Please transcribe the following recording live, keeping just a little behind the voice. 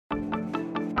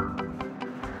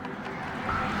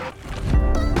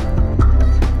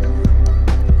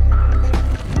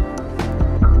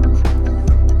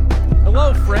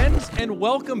and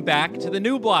welcome back to the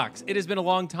New Blocks. It has been a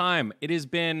long time. It has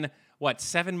been,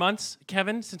 7 months,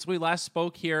 Kevin, since we last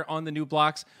spoke here on the New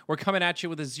Blocks. We're coming at you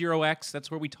with a 0x. That's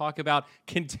where we talk about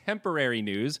contemporary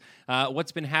news,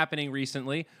 what's been happening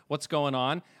recently, what's going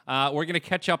on. We're going to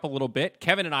catch up a little bit.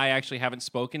 Kevin and I actually haven't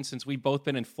spoken since we've both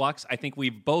been in flux. I think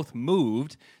we've both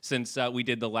moved since we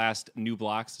did the last New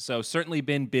Blocks, so certainly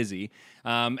been busy.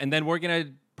 And then we're going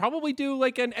to probably do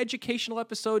like an educational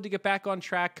episode to get back on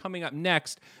track coming up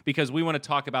next, because we want to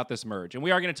talk about this merge. And we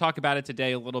are going to talk about it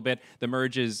today a little bit. The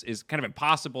merge is kind of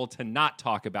impossible to not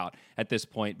talk about at this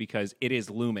point because it is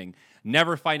looming.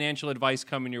 Never financial advice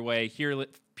coming your way here,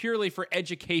 purely for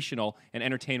educational and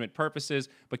entertainment purposes.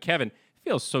 But Kevin, it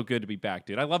feels so good to be back,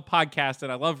 dude. I love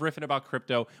podcasting. I love riffing about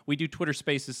crypto. We do Twitter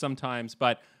Spaces sometimes,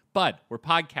 but Bud, we're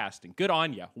podcasting. Good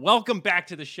on you. Welcome back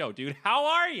to the show, dude. How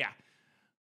are you?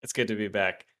 It's good to be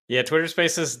back. Yeah, Twitter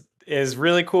Spaces is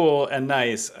really cool and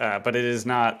nice, but it doesn't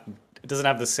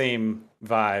have the same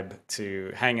vibe to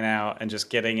hanging out and just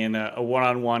getting in a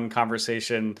one-on-one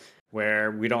conversation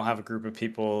where we don't have a group of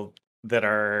people that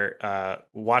are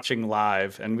watching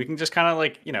live, and we can just kind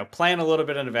of plan a little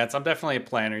bit in advance. I'm definitely a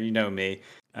planner, you know me.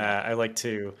 I like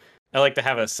to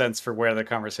have a sense for where the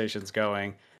conversation's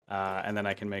going, and then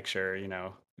I can make sure,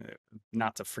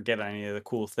 not to forget any of the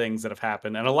cool things that have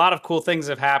happened. And a lot of cool things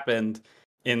have happened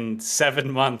in 7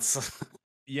 months.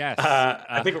 Yes.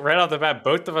 I think right off the bat,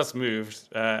 both of us moved.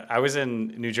 I was in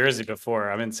New Jersey before.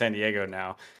 I'm in San Diego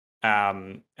now.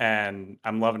 And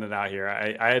I'm loving it out here.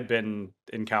 I had been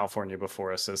in California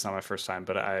before, so it's not my first time,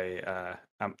 but I'm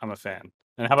a fan.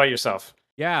 And how about yourself?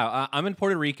 Yeah, I'm in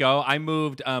Puerto Rico. I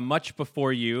moved much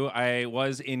before you. I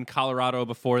was in Colorado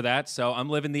before that, so I'm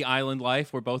living the island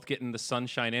life. We're both getting the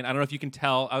sunshine in. I don't know if you can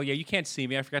tell. Oh yeah, you can't see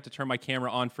me. I forgot to turn my camera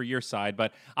on for your side,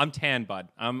 but I'm tan, bud.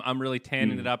 I'm really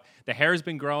tanning it up. The hair's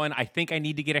been growing. I think I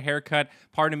need to get a haircut.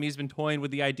 Part of me's been toying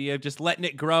with the idea of just letting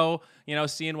it grow,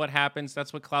 seeing what happens.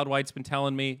 That's what Cloud White's been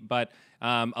telling me, but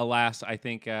alas, I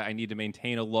think I need to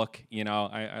maintain a look.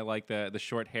 I like the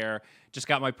short hair. Just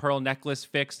got my pearl necklace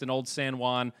fixed in Old San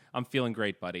Juan. I'm feeling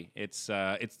great, buddy. It's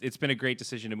been a great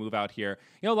decision to move out here.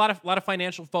 A lot of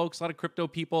financial folks, a lot of crypto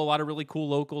people, a lot of really cool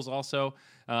locals. Also,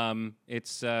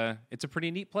 it's a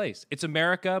pretty neat place. It's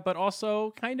America, but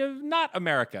also kind of not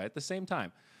America at the same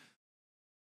time.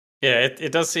 Yeah,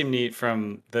 it does seem neat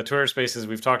from the Twitter Spaces.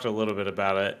 We've talked a little bit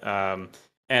about it,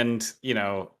 and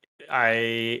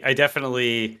I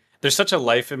definitely. There's such a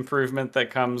life improvement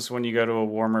that comes when you go to a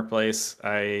warmer place.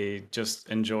 I just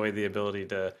enjoy the ability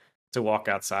to walk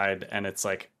outside, and it's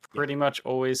like pretty much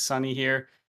always sunny here.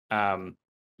 But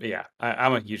yeah,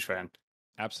 I'm a huge fan.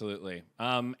 Absolutely.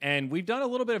 And we've done a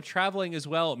little bit of traveling as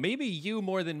well. Maybe you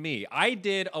more than me. I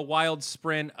did a wild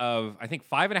sprint of, I think,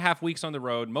 5.5 weeks on the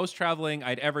road. Most traveling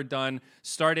I'd ever done.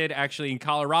 Started actually in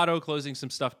Colorado, closing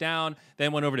some stuff down.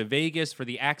 Then went over to Vegas for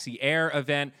the Axie Air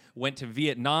event. Went to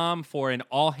Vietnam for an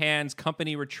all-hands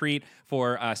company retreat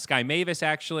for Sky Mavis,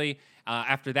 actually.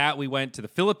 After that, we went to the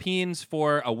Philippines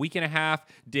for a week and a half,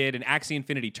 did an Axie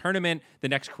Infinity tournament, the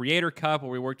next Creator Cup, where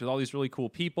we worked with all these really cool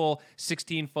people,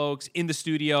 16 folks in the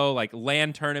studio, like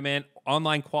LAN tournament,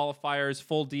 online qualifiers,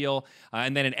 full deal.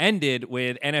 And then it ended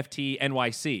with NFT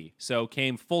NYC. So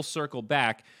came full circle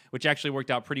back, which actually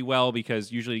worked out pretty well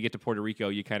because usually you get to Puerto Rico,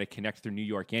 you kind of connect through New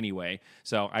York anyway.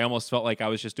 So I almost felt like I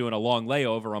was just doing a long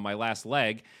layover on my last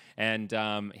leg and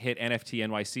hit NFT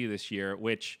NYC this year,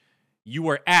 which you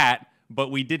were at, but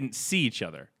we didn't see each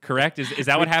other, correct? Is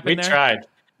that what happened there? We tried.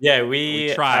 Yeah,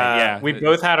 we tried. Yeah, we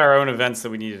both had our own events that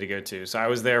we needed to go to. So I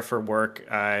was there for work.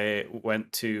 I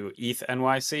went to ETH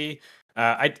NYC.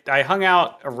 I hung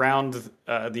out around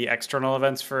the external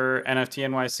events for NFT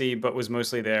NYC, but was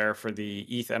mostly there for the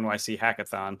ETH NYC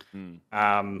hackathon.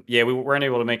 Yeah, we weren't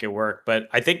able to make it work, but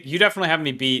I think you definitely have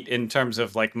me beat in terms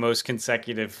of like most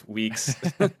consecutive weeks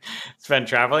spent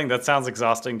traveling. That sounds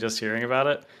exhausting just hearing about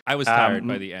it. I was tired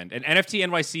by the end. And NFT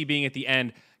NYC being at the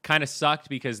end kind of sucked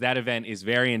because that event is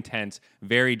very intense,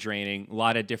 very draining, a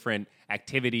lot of different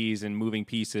activities and moving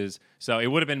pieces. So it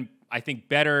would have been, I think,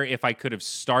 better if I could have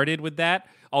started with that.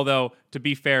 Although, to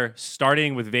be fair,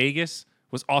 starting with Vegas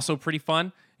was also pretty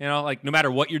fun. Like no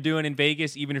matter what you're doing in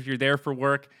Vegas, even if you're there for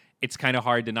work, it's kind of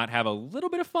hard to not have a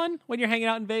little bit of fun when you're hanging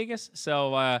out in Vegas.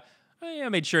 So I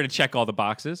made sure to check all the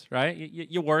boxes, right?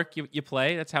 You work, you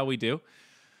play. That's how we do.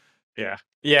 Yeah.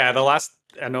 The last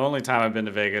and the only time I've been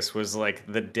to Vegas was like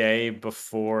the day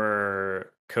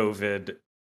before COVID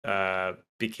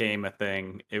became a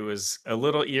thing. It was a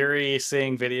little eerie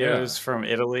seeing videos from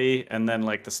Italy, and then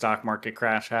like the stock market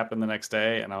crash happened the next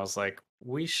day, and I was like,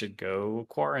 we should go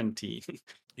quarantine.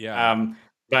 Yeah.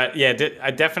 But yeah,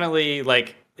 I definitely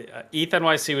like ETH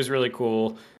NYC was really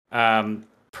cool.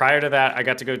 Prior to that, I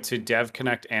got to go to Dev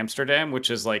Connect Amsterdam, which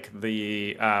is like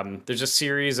there's a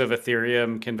series of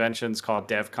Ethereum conventions called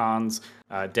DevCons.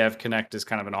 Dev Connect is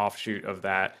kind of an offshoot of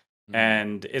that. Mm.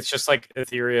 And it's just like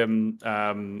Ethereum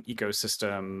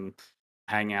ecosystem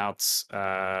hangouts,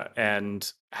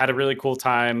 and had a really cool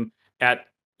time at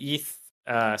ETH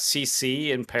CC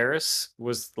in Paris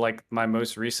was like my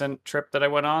most recent trip that I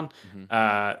went on. Hmm.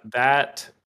 That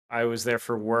I was there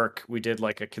for work. We did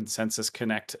like a Consensus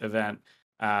Connect event.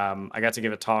 I got to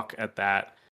give a talk at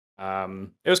that.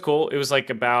 It was cool. It was like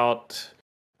about.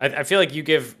 I feel like you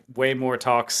give way more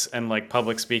talks and like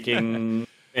public speaking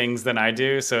things than I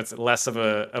do, so it's less of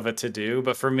a to do.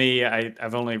 But for me,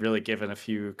 I've only really given a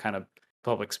few kind of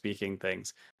public speaking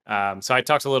things. So I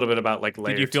talked a little bit about like Did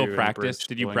you layer feel two and practiced? bridge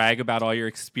Did you tooling. brag about all your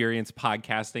experience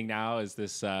podcasting now as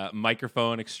this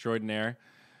microphone extraordinaire?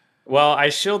 Well, I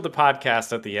shilled the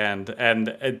podcast at the end, and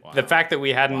the Wow. fact that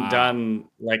we hadn't Wow. done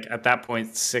like at that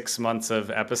point 6 months of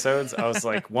episodes, I was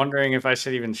like wondering if I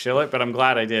should even shill it. But I'm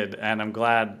glad I did, and I'm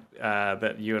glad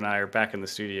that you and I are back in the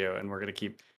studio, and we're gonna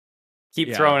keep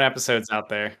Yeah. throwing episodes out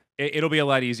there. It'll be a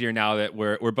lot easier now that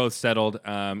we're both settled.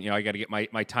 I got to get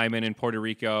my time in Puerto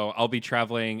Rico. I'll be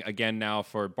traveling again now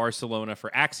for Barcelona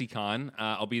for AxiCon.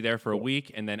 I'll be there for a Cool.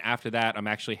 week, and then after that, I'm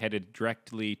actually headed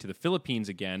directly to the Philippines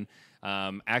again.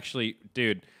 Actually,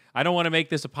 dude, I don't want to make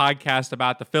this a podcast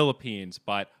about the Philippines,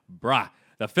 but bruh,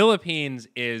 the Philippines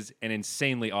is an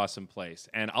insanely awesome place.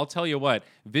 And I'll tell you what,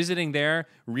 visiting there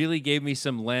really gave me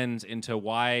some lens into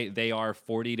why they are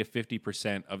 40 to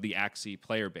 50% of the Axie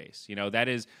player base. That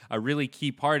is a really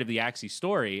key part of the Axie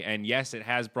story. And yes, it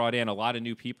has brought in a lot of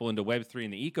new people into Web3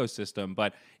 in the ecosystem,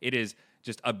 but it is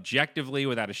just objectively,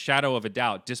 without a shadow of a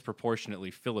doubt,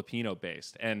 disproportionately Filipino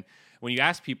based. And when you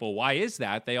ask people why is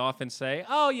that, they often say,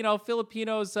 "Oh,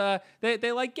 Filipinos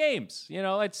they like games.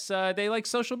 It's they like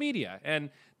social media," and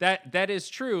that is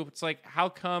true. It's like, how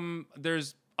come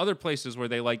there's other places where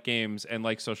they like games and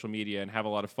like social media and have a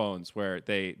lot of phones where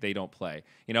they don't play?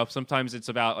 Sometimes it's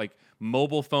about like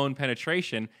mobile phone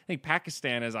penetration. I think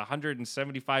Pakistan has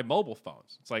 175 mobile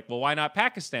phones. It's like, well, why not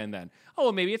Pakistan then? Oh,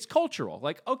 well, maybe it's cultural.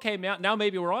 Like, okay, now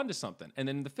maybe we're onto something. And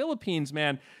then the Philippines,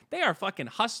 man, they are fucking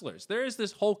hustlers. There is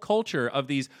this whole culture of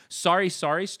these sorry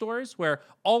stores where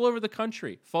all over the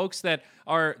country, folks that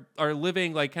are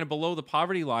living like kind of below the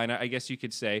poverty line, I guess you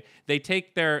could say, they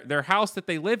take their house that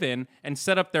they live in and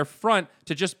set up their front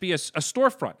to just be a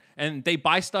storefront, and they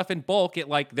buy stuff in bulk at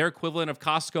like their equivalent of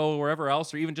Costco or wherever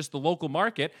else, or even just the local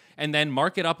market, and then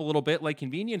mark it up a little bit like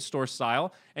convenience store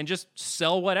style and just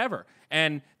sell whatever.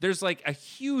 And there's like a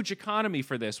huge economy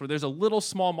for this where there's a little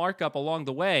small markup along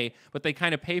the way, but they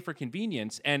kind of pay for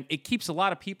convenience, and it keeps a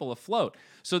lot of people afloat.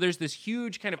 So there's this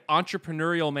huge kind of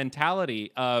entrepreneurial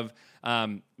mentality of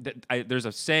there's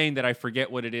a saying that I forget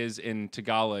what it is in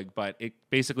Tagalog, but it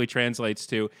basically translates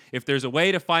to, if there's a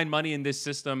way to find money in this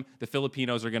system, the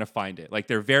Filipinos are going to find it. Like,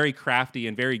 they're very crafty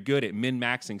and very good at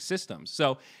min-maxing systems.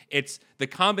 So it's the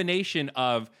combination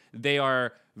of they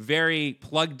are very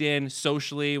plugged in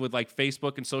socially with like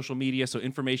Facebook and social media, so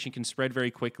information can spread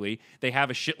very quickly. They have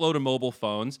a shitload of mobile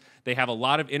phones. They have a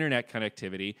lot of internet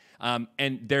connectivity,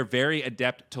 and they're very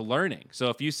adept to learning. So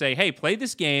if you say, hey, play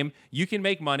this game, you can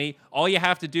make money. All you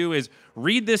have to do is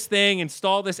read this thing,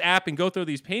 install this app, and go through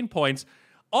these pain points.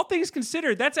 All things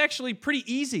considered, that's actually pretty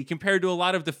easy compared to a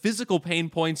lot of the physical pain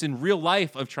points in real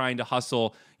life of trying to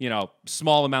hustle,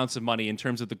 small amounts of money in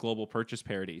terms of the global purchase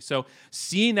parity. So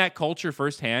seeing that culture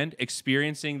firsthand,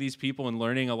 experiencing these people and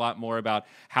learning a lot more about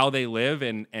how they live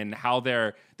and how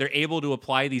they're able to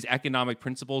apply these economic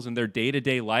principles in their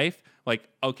day-to-day life. Like,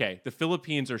 okay, the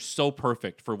Philippines are so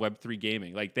perfect for Web3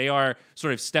 gaming. Like, they are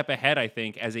sort of step ahead, I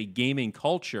think, as a gaming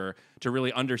culture to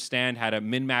really understand how to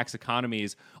min-max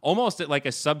economies almost at like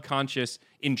a subconscious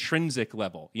intrinsic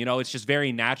level. It's just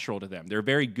very natural to them. They're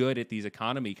very good at these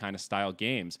economy kind of style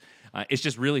games. It's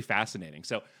just really fascinating.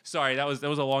 So sorry, that was a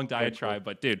long Very cool. diatribe,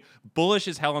 but dude, bullish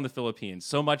as hell on the Philippines.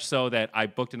 So much so that I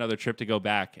booked another trip to go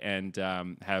back and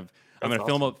have. I'm That's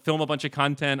going to awesome. film a bunch of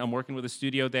content. I'm working with a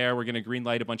studio there. We're going to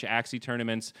greenlight a bunch of Axie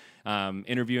tournaments,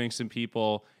 interviewing some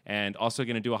people, and also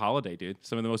going to do a holiday, dude.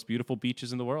 Some of the most beautiful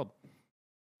beaches in the world.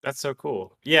 That's so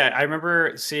cool. Yeah, I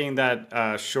remember seeing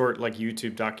that short like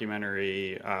YouTube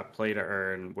documentary, Play to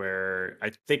Earn, where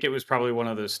I think it was probably one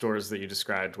of those stores that you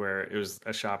described where it was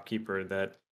a shopkeeper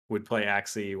that would play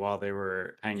Axie while they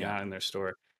were hanging Yeah. out in their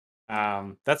store.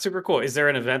 That's super cool. Is there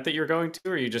an event that you're going to,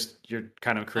 or you're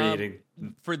kind of Um, creating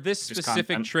for this just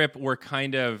specific content? trip, we're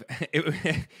kind of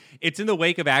it's in the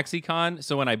wake of AxiCon.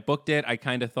 So when I booked it, I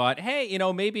kind of thought, hey,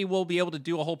 maybe we'll be able to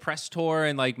do a whole press tour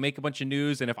and like make a bunch of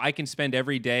news. And if I can spend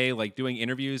every day like doing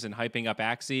interviews and hyping up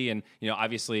Axie, and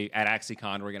obviously at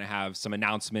AxiCon we're gonna have some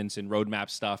announcements and roadmap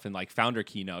stuff and like founder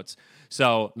keynotes.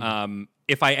 So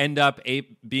if I end up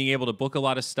being able to book a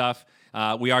lot of stuff,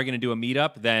 we are going to do a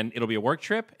meetup, then it'll be a work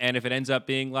trip. And if it ends up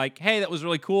being like, hey, that was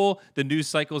really cool, the news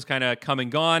cycle is kind of come and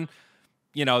gone,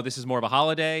 this is more of a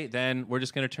holiday, then we're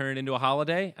just going to turn it into a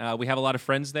holiday. We have a lot of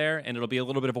friends there, and it'll be a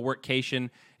little bit of a workcation,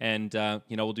 and,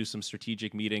 we'll do some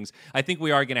strategic meetings. I think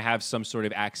we are going to have some sort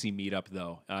of Axie meetup,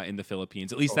 though, in the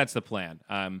Philippines. At least that's the plan.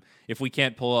 If we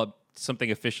can't pull up something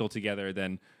official together,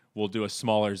 then we'll do a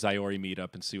smaller Zyori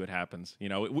meetup and see what happens.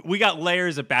 We got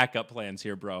layers of backup plans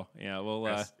here, bro. Yeah,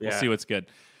 we'll see what's good.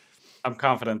 I'm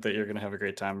confident that you're going to have a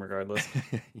great time regardless.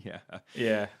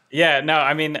 Yeah. Yeah. No,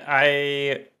 I mean,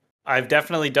 I've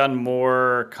definitely done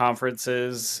more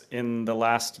conferences in the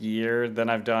last year than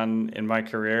I've done in my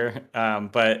career.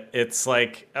 But it's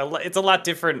like it's a lot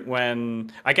different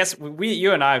when I guess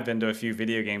you and I have been to a few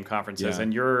video game conferences, Yeah.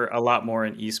 and you're a lot more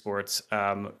in esports.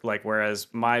 Like whereas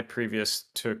my previous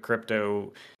to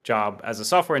crypto job as a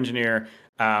software engineer,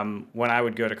 when I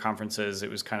would go to conferences, it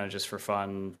was kind of just for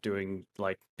fun, doing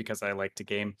like because I like to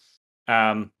game.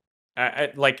 Um,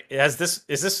 like, is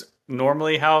this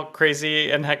normally how crazy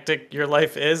and hectic your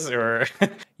life is, or is this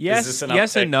Yes, an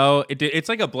yes, uptick? and no. It's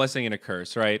like a blessing and a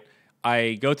curse, right?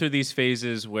 I go through these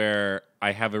phases where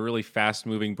I have a really fast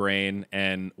moving brain,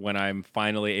 and when I'm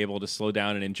finally able to slow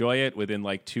down and enjoy it within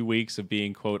like 2 weeks of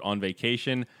being, quote, on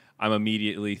vacation, I'm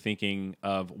immediately thinking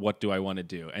of what do I want to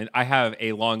do. And I have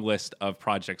a long list of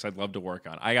projects I'd love to work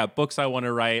on. I got books I want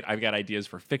to write, I've got ideas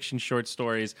for fiction short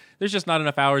stories. There's just not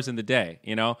enough hours in the day,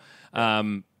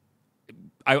 Um,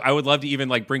 I would love to even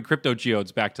like bring crypto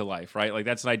geodes back to life, right? Like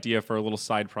that's an idea for a little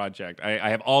side project. I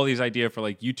have all these ideas for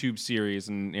like YouTube series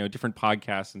and different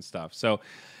podcasts and stuff. So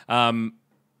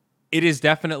it is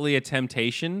definitely a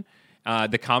temptation.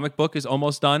 The comic book is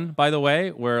almost done, by the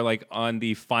way. We're like on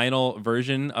the final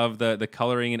version of the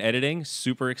coloring and editing.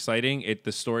 Super exciting.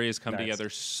 The story has come Nice. together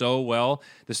so well.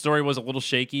 The story was a little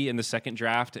shaky in the second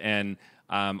draft, and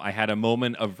I had a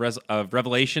moment of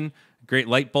revelation, great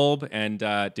light bulb, and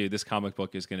dude, this comic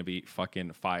book is going to be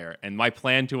fucking fire. And my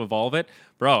plan to evolve it,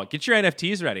 bro, get your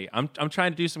NFTs ready. I'm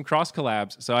trying to do some cross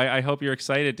collabs, so I hope you're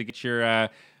excited to get your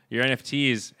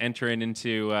NFTs entering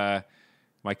into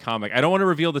my comic. I don't want to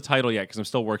reveal the title yet because I'm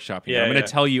still workshopping it. Yeah, I'm going to yeah.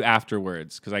 tell you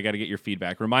afterwards because I got to get your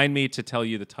feedback. Remind me to tell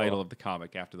you the title Cool. of the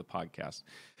comic after the podcast.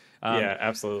 Yeah,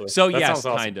 absolutely. So That yes, sounds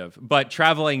awesome. kind of. But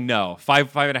traveling, no.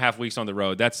 Five and a half weeks on the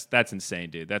road. That's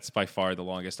insane, dude. That's by far the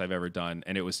longest I've ever done,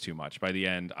 and it was too much. By the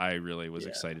end, I really was Yeah.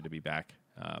 excited to be back.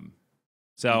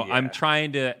 So I'm Yeah.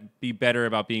 trying to be better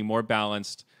about being more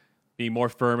balanced, being more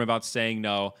firm about saying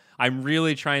no. I'm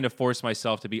really trying to force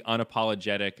myself to be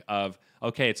unapologetic of,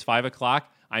 okay, it's 5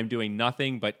 o'clock. I'm doing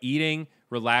nothing but eating,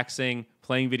 relaxing,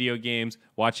 playing video games,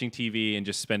 watching TV, and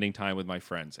just spending time with my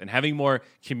friends. And having more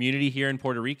community here in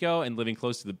Puerto Rico and living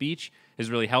close to the beach has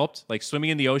really helped. Like swimming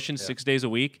in the ocean Yeah. 6 days a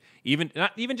week,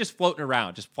 not even just floating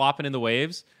around, just flopping in the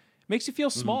waves, makes you feel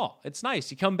small. It's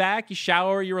nice. You come back, you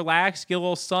shower, you relax, get a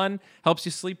little sun, helps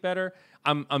you sleep better.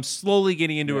 I'm slowly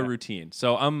getting into a Yeah. routine.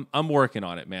 So I'm working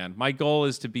on it, man. My goal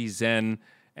is to be zen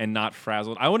and not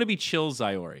frazzled. I want to be chill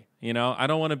Zyori. I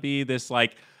don't want to be this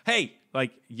like, hey,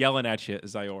 like yelling at you,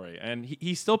 Zyori. And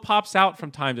he still pops out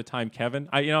from time to time, Kevin.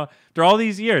 After all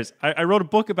these years, I wrote a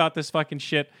book about this fucking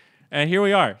shit, and here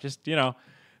we are. Just,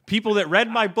 people that read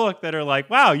my book that are like,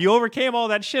 wow, you overcame all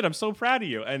that shit. I'm so proud of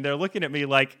you. And they're looking at me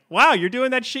like, wow, you're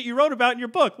doing that shit you wrote about in your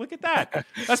book. Look at that.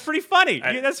 That's pretty funny.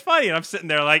 Yeah, that's funny. And I'm sitting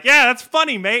there like, yeah, that's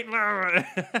funny, mate.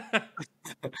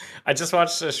 I just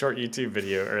watched a short YouTube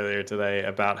video earlier today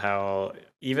about how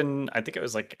even I think it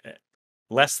was like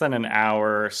less than an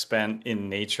hour spent in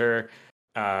nature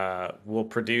will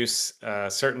produce a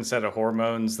certain set of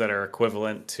hormones that are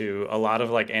equivalent to a lot of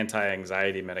like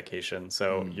anti-anxiety medication.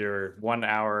 So your 1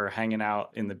 hour hanging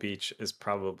out in the beach is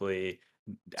probably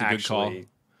It's a good call. actually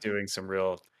doing some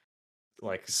real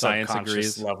like Science subconscious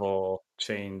agrees. level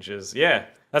changes. Yeah,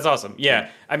 that's awesome. Yeah,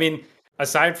 I mean,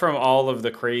 aside from all of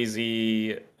the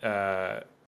crazy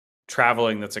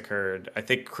traveling that's occurred, I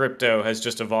think crypto has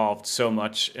just evolved so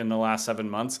much in the last 7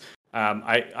 months.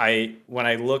 I when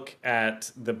I look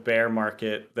at the bear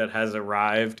market that has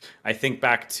arrived, I think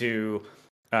back to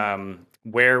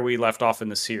where we left off in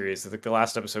the series. I think the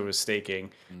last episode was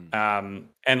staking, and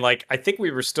like I think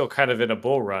we were still kind of in a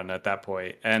bull run at that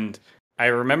point, and I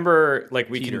remember like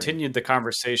we Teetering. continued the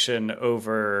conversation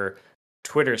over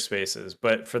Twitter Spaces,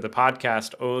 but for the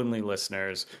podcast only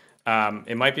listeners,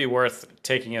 it might be worth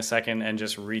taking a second and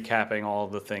just recapping all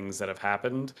the things that have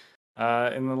happened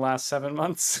in the last 7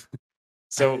 months.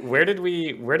 So where did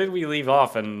we leave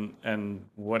off, and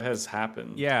what has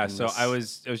happened Yeah, in so this I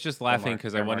was just bull laughing market,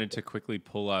 because I bear wanted to market? quickly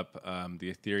pull up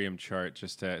the Ethereum chart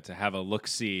just to have a look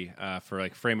see for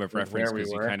like frame of Of reference where we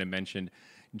because you were? kind of mentioned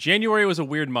January was a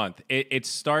weird month. It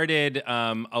started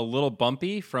a little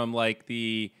bumpy from like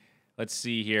the let's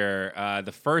see here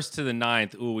the 1st to the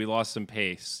 9th. Ooh, we lost some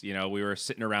pace. You know, we were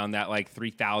sitting around that like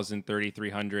 3,000,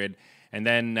 3,300. And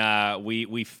then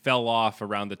we fell off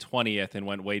around the 20th and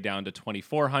went way down to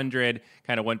 2,400,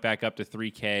 kind of went back up to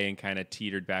 3K and kind of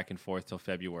teetered back and forth till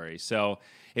February. So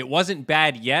it wasn't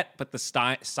bad yet, but the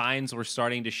signs were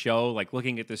starting to show. Like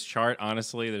looking at this chart,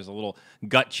 honestly, there's a little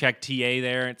gut check TA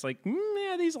there. It's like,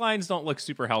 yeah, these lines don't look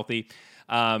super healthy.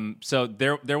 So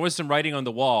there was some writing on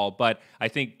the wall, but I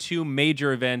think two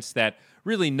major events that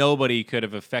really nobody could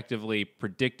have effectively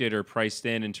predicted or priced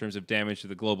in terms of damage to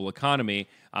the global economy.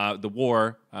 The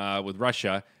war with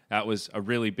Russia, that was a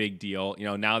really big deal. You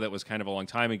know, now that was kind of a long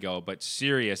time ago, but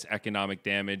serious economic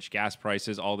damage, gas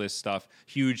prices, all this stuff,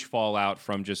 huge fallout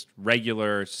from just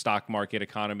regular stock market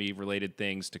economy related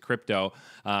things to crypto.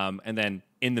 And then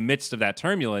in the midst of that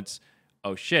turbulence,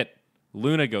 oh shit,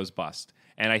 Luna goes bust.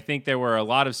 And I think there were a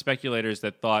lot of speculators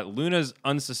that thought Luna's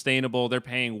unsustainable. They're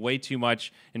paying way too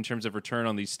much in terms of return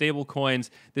on these stable coins.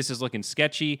 This is looking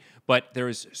sketchy, but there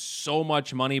is so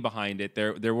much money behind it.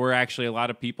 There were actually a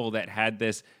lot of people that had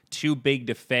this too big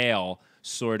to fail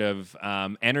sort of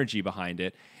energy behind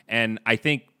it. And I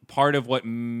think part of what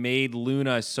made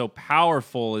Luna so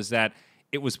powerful is that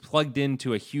it was plugged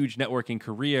into a huge network in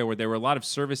Korea where there were a lot of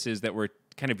services that were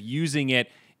kind of using it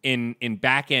in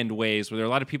back end ways where there are a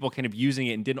lot of people kind of using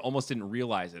it and almost didn't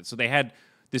realize it. So they had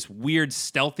this weird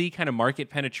stealthy kind of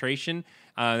market penetration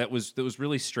that was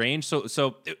really strange.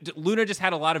 So Luna just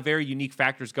had a lot of very unique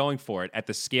factors going for it at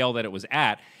the scale that it was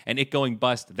at, and it going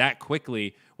bust that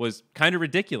quickly was kind of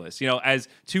ridiculous. You know, as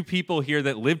two people here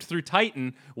that lived through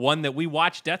Titan, one that we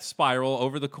watched Death Spiral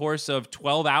over the course of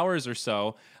 12 hours or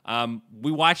so,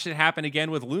 we watched it happen again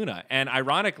with Luna. And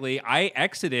ironically, I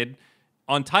exited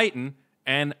on Titan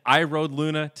and I rode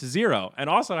Luna to zero. And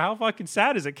also, how fucking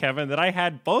sad is it, Kevin, that I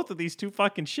had both of these two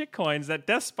fucking shit coins that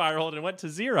death spiraled and went to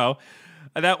zero?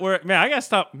 That were, man, I gotta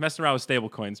stop messing around with stable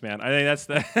coins, man. I think that's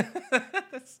the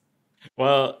that's,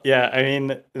 Well, yeah, I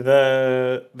mean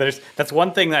that's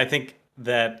one thing that I think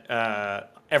that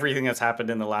everything that's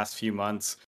happened in the last few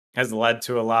months has led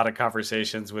to a lot of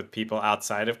conversations with people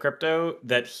outside of crypto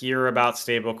that hear about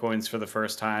stablecoins for the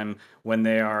first time when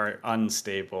they are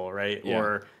unstable, right? yeah.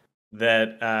 Or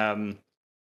that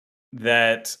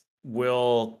that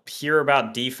will hear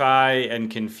about DeFi and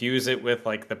confuse it with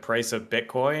like the price of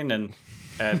Bitcoin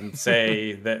and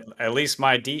say that at least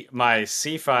my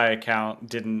CFI account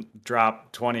didn't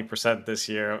drop 20% this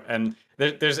year. And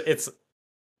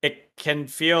it can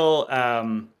feel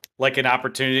like an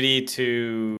opportunity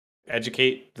to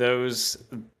educate those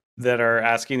that are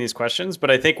asking these questions.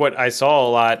 But I think what I saw a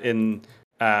lot in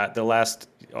the last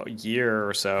year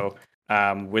or so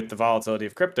with the volatility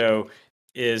of crypto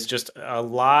is just a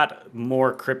lot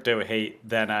more crypto hate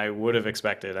than I would have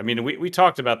expected. I mean, we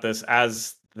talked about this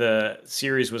as the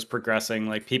series was progressing,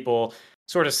 like people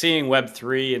sort of seeing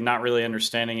Web3 and not really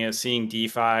understanding it, seeing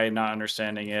DeFi, not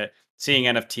understanding it, seeing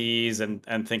NFTs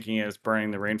and thinking it's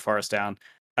burning the rainforest down.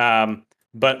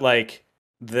 But like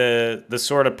the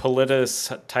sort of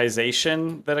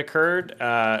politicization that occurred,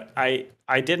 I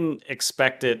didn't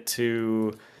expect it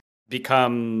to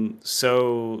become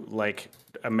so like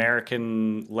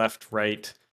American left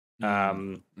right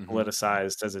Mm-hmm.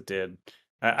 politicized as it did.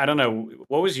 I don't know.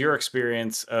 What was your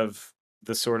experience of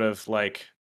the sort of like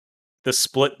the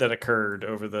split that occurred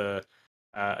over the,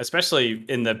 especially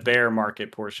in the bear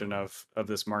market portion of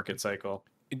this market cycle?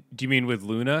 Do you mean with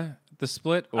Luna the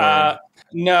split or? Uh,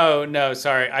 no, no,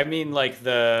 sorry. I mean like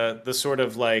the sort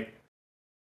of like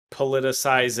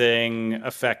politicizing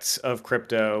effects of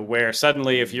crypto where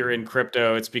suddenly if you're in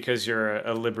crypto it's because you're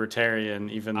a libertarian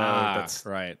even though that's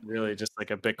Right. really just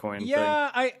like a Bitcoin thing.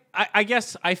 Yeah, I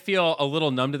guess I feel a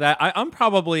little numb to that. I'm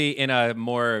probably in a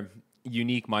more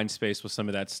unique mind space with some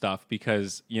of that stuff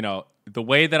because, you know, the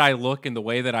way that I look and the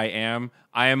way that I am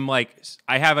like,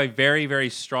 I have a very, very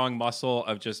strong muscle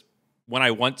of just when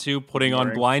I want to putting on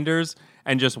Ignoring. blinders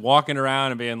and just walking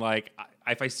around and being like,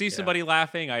 if I see Yeah. somebody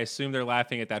laughing, I assume they're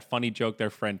laughing at that funny joke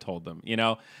their friend told them. You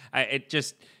know, I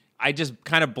just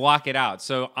kind of block it out.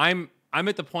 So I'm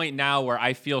at the point now where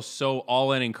I feel so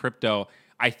all in crypto.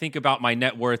 I think about my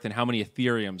net worth and how many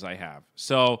Ethereums I have.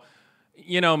 So,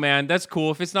 man, that's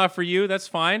cool. If it's not for you, that's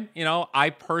fine. I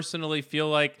personally feel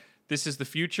like this is the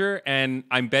future, and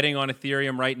I'm betting on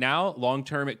Ethereum right now. Long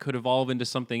term, it could evolve into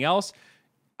something else.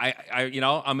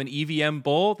 I'm an EVM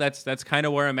bull. That's kind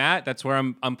of where I'm at. That's where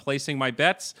I'm placing my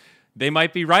bets. They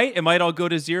might be right. It might all go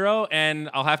to zero, and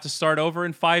I'll have to start over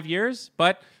in 5 years.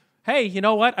 But hey, you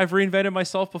know what? I've reinvented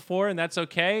myself before, and that's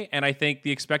okay. And I think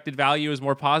the expected value is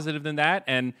more positive than that.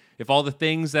 And if all the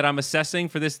things that I'm assessing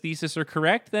for this thesis are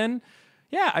correct, then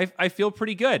yeah, I feel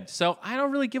pretty good. So I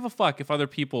don't really give a fuck if other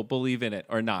people believe in it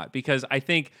or not, because I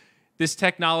think this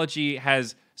technology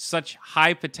has such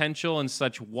high potential and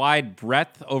such wide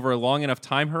breadth over a long enough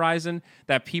time horizon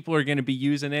that people are going to be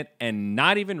using it and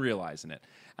not even realizing it.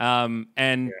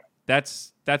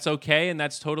 That's okay, and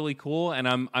that's totally cool. And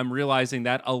I'm realizing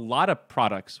that a lot of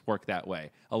products work that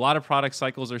way. A lot of product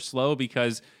cycles are slow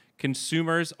because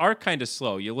consumers are kind of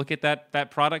slow. You look at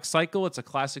that product cycle; it's a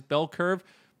classic bell curve.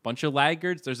 Bunch of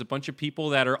laggards. There's a bunch of people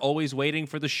that are always waiting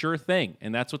for the sure thing,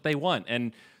 and that's what they want.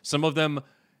 And some of them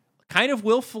kind of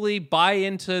willfully buy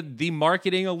into the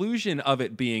marketing illusion of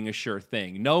it being a sure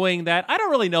thing, knowing that I don't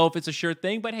really know if it's a sure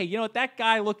thing, but hey, you know what? That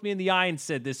guy looked me in the eye and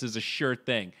said this is a sure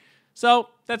thing. So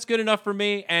that's good enough for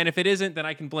me. And if it isn't, then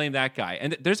I can blame that guy.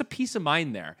 And there's a peace of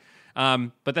mind there.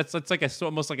 But that's like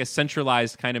almost like a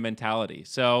centralized kind of mentality.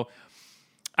 So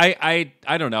I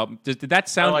don't know. Did that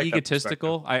sound like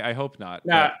egotistical? I hope not.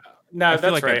 No, feel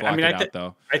that's like right. I mean,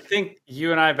 I think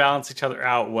you and I balance each other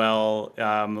out well.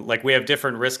 Like we have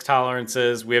different risk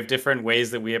tolerances. We have different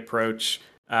ways that we approach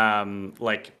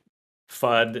like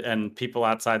FUD and people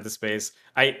outside the space.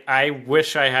 I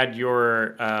wish I had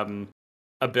your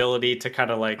ability to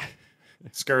kind of like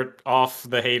skirt off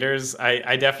the haters.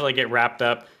 I definitely get wrapped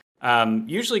up.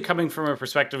 Usually coming from a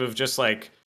perspective of just like,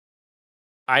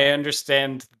 I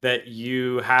understand that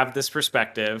you have this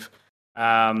perspective.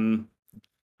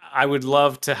 I would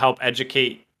love to help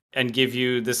educate and give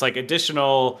you this like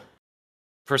additional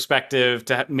perspective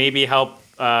to maybe help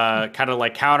kind of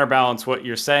like counterbalance what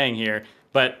you're saying here,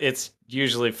 but it's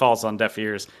usually falls on deaf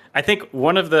ears. I think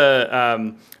one of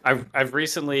the I've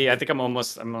recently, I think I'm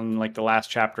on like the last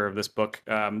chapter of this book,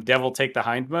 Devil Take the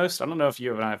Hindmost. I don't know if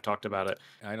you and I have talked about it.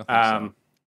 I don't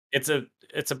think so.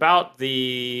 It's about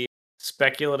the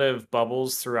speculative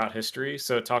bubbles throughout history.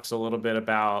 So it talks a little bit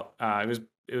about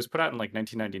it was put out in like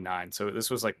 1999. So this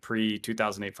was like pre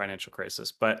 2008 financial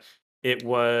crisis, but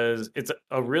it's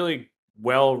a really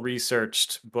well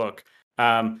researched book.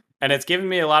 And it's given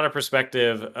me a lot of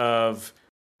perspective of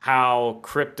how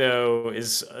crypto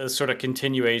is a sort of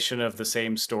continuation of the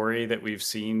same story that we've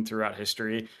seen throughout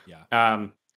history. Yeah.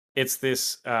 It's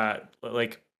this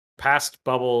like past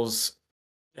bubbles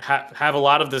have a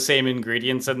lot of the same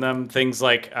ingredients in them. Things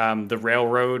like the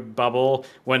railroad bubble,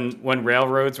 when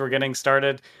railroads were getting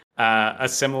started, a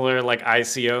similar like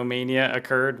ICO mania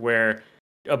occurred where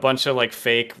a bunch of like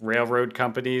fake railroad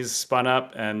companies spun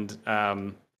up, and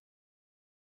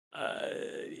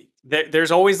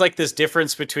there's always like this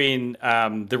difference between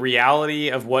the reality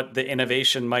of what the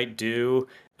innovation might do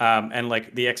and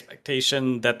like the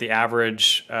expectation that the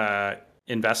average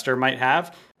investor might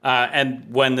have. And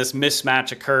when this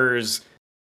mismatch occurs,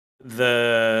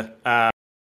 the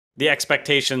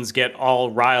expectations get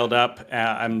all riled up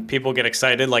and people get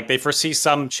excited. Like they foresee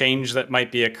some change that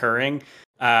might be occurring.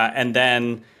 And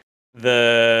then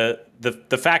the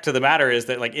fact of the matter is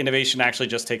that like innovation actually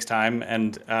just takes time,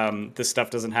 and this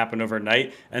stuff doesn't happen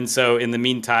overnight. And so in the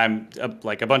meantime,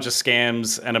 like a bunch of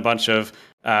scams and a bunch of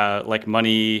like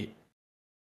money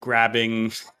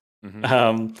grabbing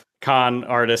con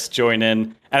artists join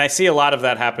in. And I see a lot of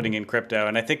that happening in crypto.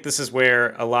 And I think this is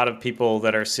where a lot of people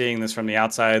that are seeing this from the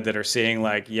outside, that are seeing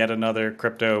like yet another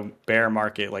crypto bear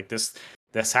market, like this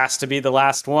has to be the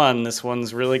last one. This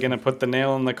one's really going to put the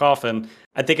nail in the coffin.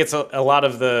 I think it's a lot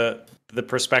of the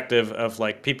perspective of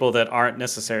like people that aren't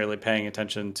necessarily paying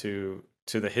attention to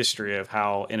the history of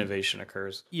how innovation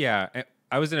occurs. Yeah.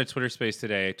 I was in a Twitter space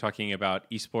today talking about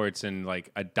esports and like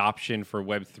adoption for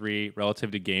Web3 relative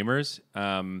to gamers.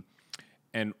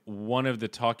 And one of the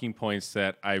talking points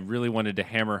that I really wanted to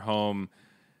hammer home,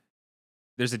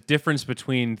 there's a difference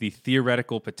between the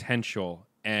theoretical potential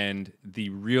and the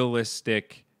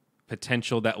realistic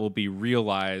potential that will be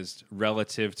realized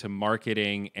relative to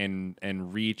marketing and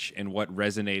reach and what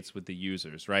resonates with the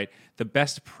users, right? The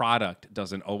best product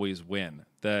doesn't always win.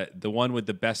 The one with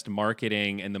the best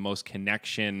marketing and the most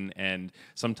connection and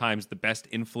sometimes the best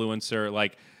influencer,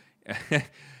 like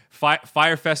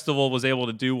Fire Festival was able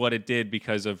to do what it did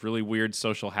because of really weird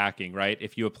social hacking, right?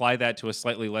 If you apply that to a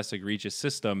slightly less egregious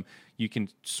system, you can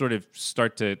sort of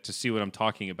start to see what I'm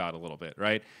talking about a little bit,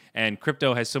 right? And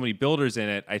crypto has so many builders in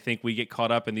it. I think we get caught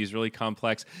up in these really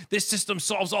complex, this system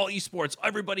solves all esports.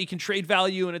 Everybody can trade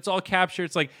value and it's all captured.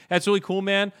 It's like, that's really cool,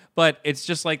 man. But it's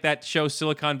just like that show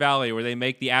Silicon Valley where they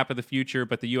make the app of the future,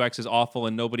 but the UX is awful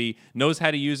and nobody knows how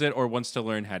to use it or wants to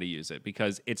learn how to use it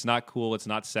because it's not cool, it's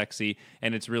not sexy,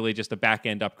 and it's really just a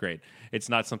back-end upgrade. It's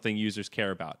not something users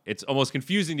care about. It's almost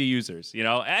confusing to users,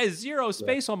 zero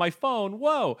space on my phone.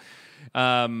 Whoa.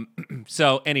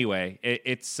 So anyway,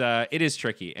 it is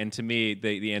tricky. And to me,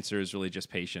 the answer is really just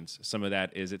patience. Some of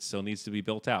that is it still needs to be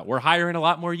built out. We're hiring a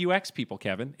lot more UX people,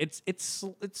 Kevin. It's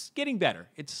getting better.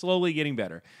 It's slowly getting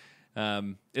better. At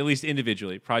least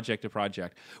individually, project to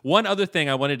project. One other thing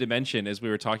I wanted to mention as we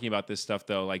were talking about this stuff,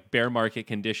 though, like bear market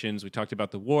conditions, we talked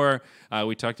about the war,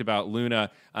 we talked about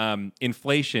Luna,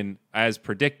 inflation, as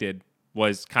predicted,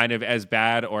 was kind of as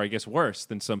bad or I guess worse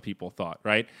than some people thought,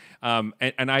 right?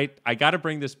 And I got to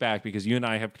bring this back because you and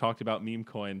I have talked about meme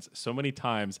coins so many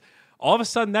times. All of a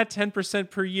sudden, that 10%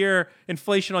 per year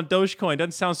inflation on Dogecoin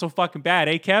doesn't sound so fucking bad,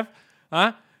 eh, Kev?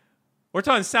 Huh? We're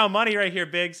talking sound money right here,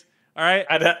 Biggs. All right?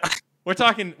 We're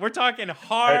talking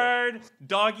hard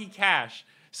doggy cash.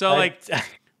 So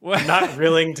I'm not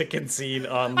willing to concede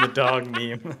on the dog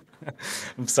meme.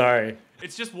 I'm sorry.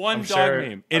 It's just one dog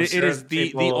meme. It is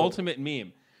the ultimate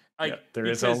meme. There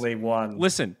is only one.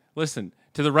 Listen.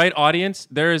 To the right audience,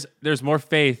 there's more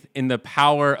faith in the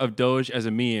power of Doge as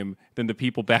a meme than the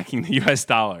people backing the US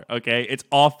dollar, okay? It's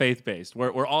all faith-based.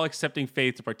 We're all accepting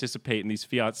faith to participate in these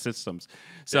fiat systems.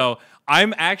 So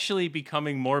I'm actually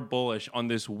becoming more bullish on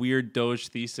this weird Doge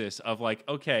thesis of like,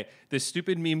 okay, this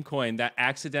stupid meme coin that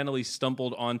accidentally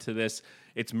stumbled onto this,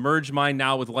 it's merged mine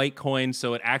now with Litecoin,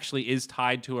 so it actually is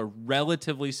tied to a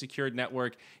relatively secured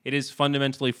network. It is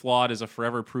fundamentally flawed as a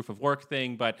forever proof of work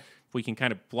thing, but if we can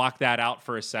kind of block that out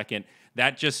for a second,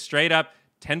 that just straight up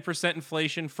 10%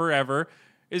 inflation forever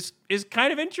is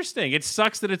kind of interesting. It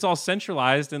sucks that it's all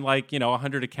centralized and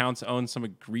 100 accounts own some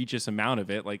egregious amount of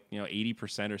it,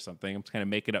 80% or something. I'm kind of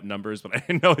making up numbers, but I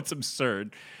know it's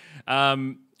absurd. I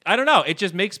don't know. It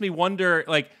just makes me wonder,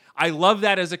 I love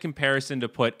that as a comparison to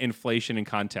put inflation in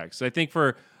context. I think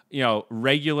for,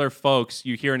 regular folks,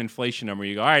 you hear an inflation number,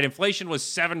 you go, all right, inflation was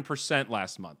 7%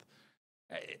 last month.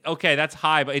 Okay, that's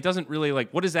high, but it doesn't really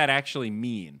what does that actually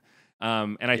mean?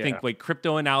 And I think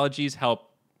crypto analogies help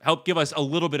give us a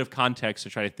little bit of context to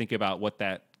try to think about what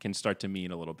that can start to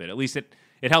mean a little bit. At least it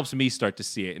helps me start to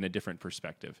see it in a different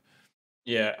perspective.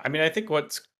 Yeah, I mean, I think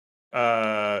what's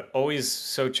always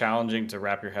so challenging to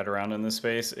wrap your head around in this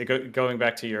space, going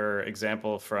back to your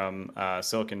example from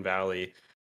Silicon Valley,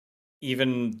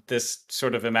 even this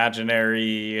sort of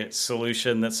imaginary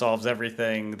solution that solves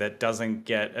everything that doesn't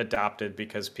get adopted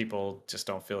because people just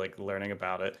don't feel like learning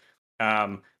about it.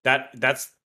 That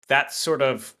sort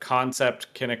of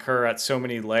concept can occur at so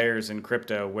many layers in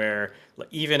crypto where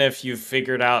even if you've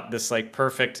figured out this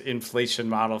perfect inflation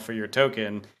model for your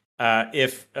token,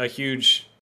 if a huge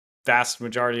vast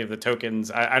majority of the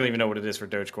tokens, I don't even know what it is for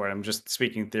Dogecoin, I'm just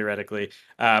speaking theoretically,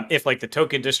 if the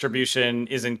token distribution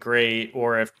isn't great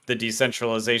or if the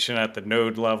decentralization at the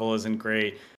node level isn't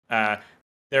great,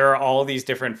 there are all these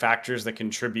different factors that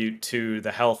contribute to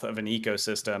the health of an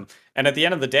ecosystem. And at the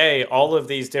end of the day, all of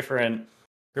these different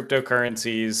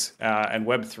cryptocurrencies and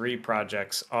Web3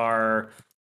 projects are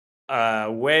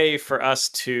a way for us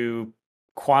to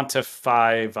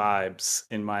quantify vibes,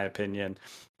 in my opinion.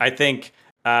 I think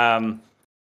at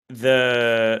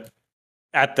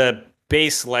the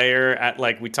base layer,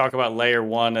 we talk about layer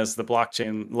 1 as the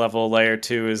blockchain level, layer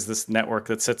 2 is this network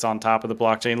that sits on top of the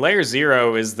blockchain, layer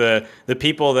 0 is the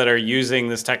people that are using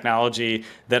this technology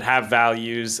that have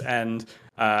values and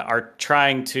are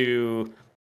trying to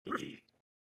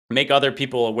make other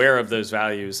people aware of those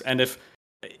values. And if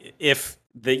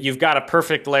you've got a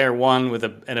perfect layer 1 with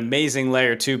an amazing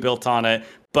layer 2 built on it,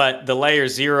 but the layer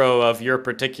 0 of your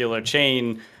particular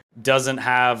chain doesn't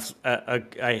have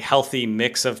a healthy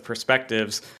mix of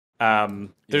perspectives.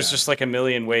 There's just a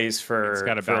million ways for it's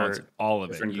got to balance all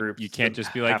of it. You can't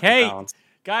just be like, hey,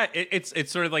 God,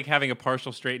 it's sort of like having a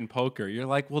partial straight in poker. You're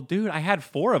like, well, dude, I had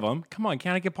 4 of them. Come on,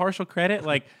 can't I get partial credit?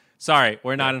 Sorry,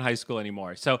 we're not in high school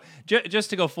anymore. So just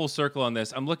to go full circle on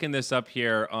this, I'm looking this up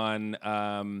here on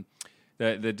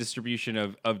the distribution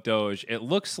of Doge. It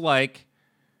looks like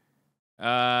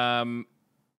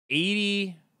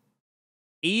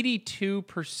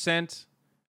 82%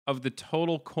 of the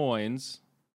total coins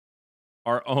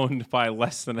are owned by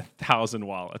less than 1,000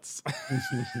 wallets.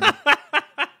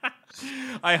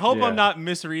 I hope I'm not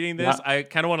misreading this. I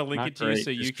kind of want to link it to you so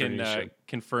you can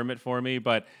confirm it for me,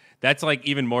 but that's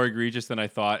even more egregious than I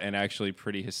thought and actually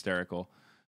pretty hysterical.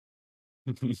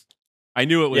 I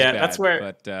knew it was Yeah, bad,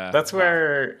 but that's wow.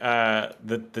 where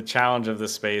the challenge of the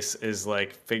space is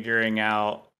like figuring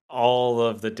out all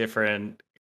of the different.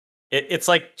 It's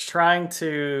like trying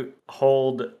to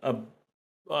hold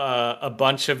a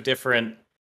bunch of different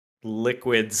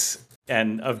liquids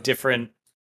and of different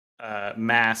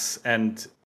mass, and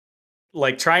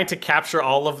like trying to capture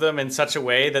all of them in such a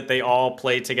way that they all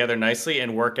play together nicely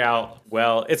and work out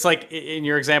well. It's like in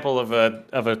your example of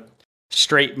a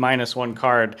straight -1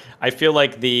 card. I feel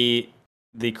like the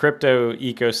crypto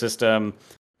ecosystem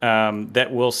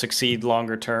that will succeed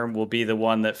longer term will be the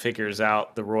one that figures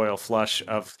out the royal flush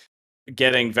of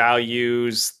getting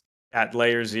values at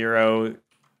layer zero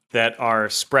that are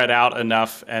spread out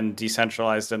enough and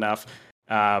decentralized enough,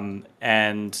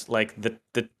 and like the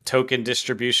token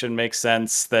distribution makes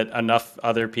sense that enough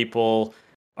other people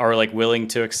are like willing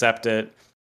to accept it.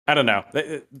 I don't know.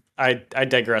 I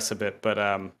digress a bit, but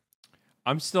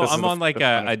this is I'm on like the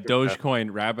fun of a crypto.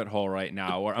 Dogecoin rabbit hole right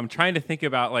now where I'm trying to think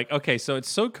about like, okay, so it's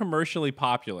so commercially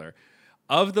popular.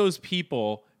 Of those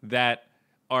people that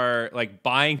are like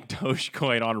buying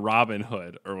Dogecoin on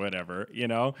Robinhood or whatever,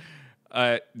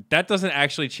 that doesn't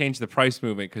actually change the price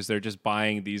movement because they're just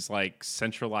buying these like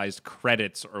centralized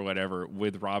credits or whatever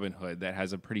with Robinhood that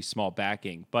has a pretty small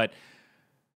backing. But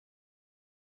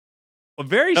a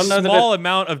very I don't know that it. small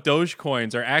amount of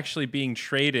Dogecoins are actually being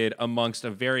traded amongst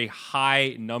a very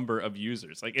high number of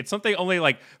users. Like it's something only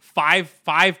like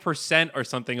 5% or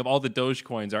something of all the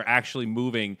Dogecoins are actually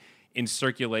moving in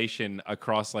circulation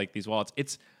across like these wallets.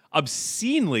 It's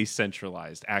obscenely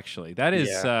centralized, actually. That is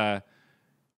Yeah.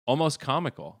 almost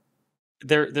comical.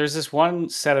 There's this one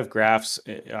set of graphs.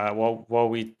 While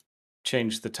we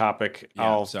change the topic, Yeah,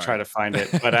 I'll try sorry. to find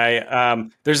it. But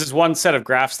there's this one set of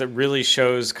graphs that really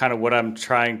shows kind of what I'm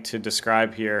trying to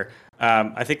describe here.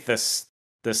 I think the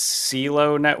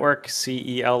CELO network,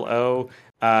 CELO,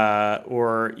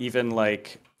 or even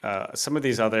like some of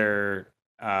these other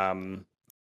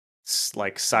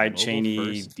like side Mobile chainy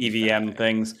first EVM DeFi.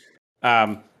 things.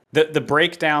 The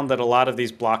breakdown that a lot of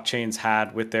these blockchains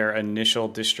had with their initial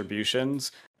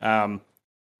distributions,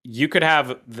 you could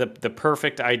have the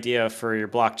perfect idea for your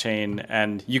blockchain,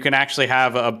 and you can actually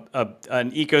have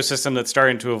an ecosystem that's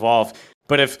starting to evolve.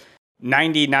 But if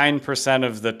 99%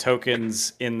 of the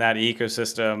tokens in that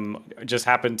ecosystem just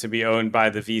happen to be owned by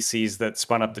the VCs that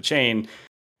spun up the chain,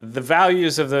 the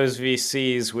values of those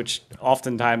VCs, which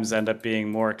oftentimes end up being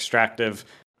more extractive,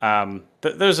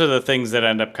 those are the things that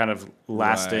end up kind of Right.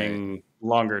 lasting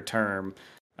longer term.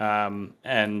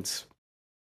 And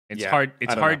It's yeah, hard I it's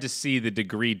don't know. hard to see the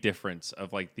degree difference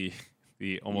of like the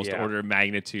almost Yeah. order of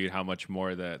magnitude how much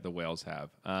more the whales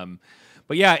have.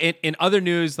 But yeah, in other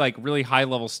news, like really high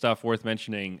level stuff worth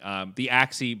mentioning, the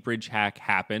Axie bridge hack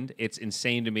happened. It's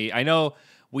insane to me. I know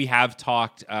we have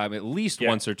talked at least Yeah.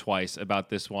 once or twice about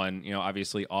this one,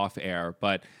 obviously off air,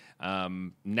 but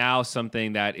now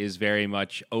something that is very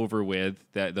much over with.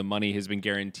 That the money has been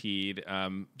guaranteed.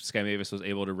 Sky Mavis was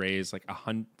able to raise like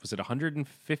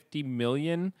 150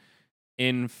 million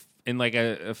in like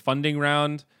a funding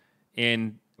round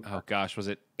in, oh gosh, was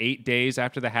it 8 days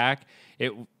after the hack?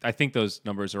 I think those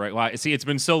numbers are right. Well, see, it's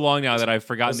been so long now Was that I've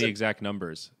forgotten was the it exact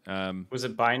numbers. was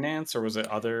it Binance or was it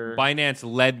other? Binance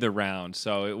led the round,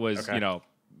 so it was, Okay.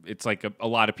 it's like a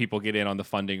lot of people get in on the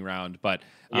funding round, but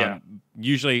Yeah.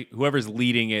 usually whoever's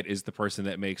leading it is the person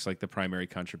that makes like the primary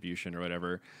contribution or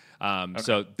whatever. Okay.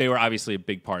 So they were obviously a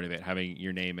big part of it, having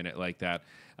your name in it like that.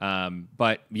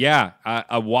 But yeah,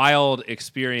 a wild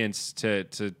experience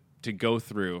to go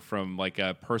through from like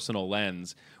a personal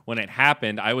lens. When it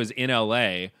happened, I was in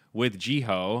LA with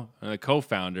Jiho, the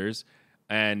co-founders,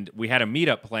 and we had a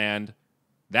meetup planned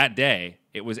that day.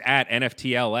 It was at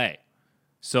NFT LA.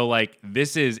 So like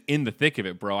this is in the thick of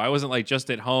it, bro. I wasn't like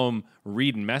just at home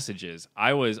reading messages.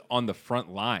 I was on the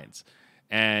front lines.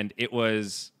 And it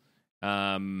was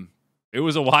a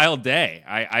wild day.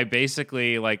 I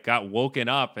basically like got woken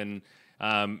up and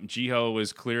Jiho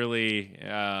was clearly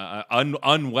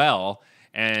unwell.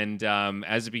 And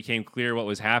as it became clear what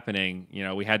was happening,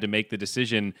 we had to make the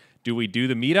decision: do we do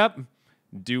the meetup?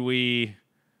 Do we,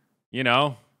 you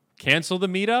know, cancel the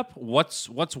meetup? What's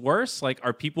worse? Like,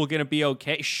 are people going to be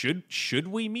okay? Should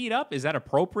we meet up? Is that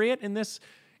appropriate in this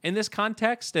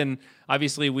context? And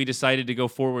obviously, we decided to go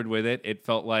forward with it. It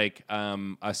felt like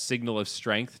a signal of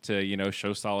strength to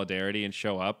show solidarity and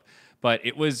show up. But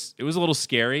it was a little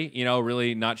scary.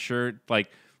 Really not sure. Like,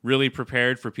 really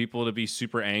prepared for people to be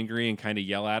super angry and kind of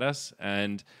yell at us.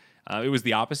 And it was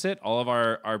the opposite. All of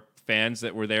our fans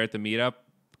that were there at the meetup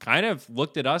kind of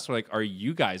looked at us like, "Are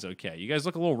you guys okay? You guys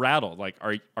look a little rattled. Like,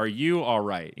 are you all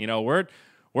right? We're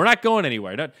not going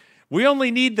anywhere." we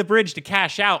only need the bridge to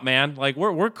cash out, man. Like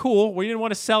we're cool. We didn't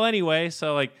want to sell anyway,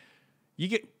 so like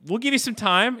we'll give you some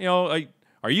time. You know, like,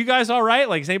 are you guys all right?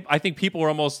 Like I think people were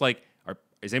almost like,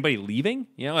 is anybody leaving?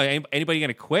 You know, like, anybody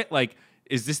gonna quit? Like,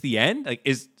 is this the end? Like,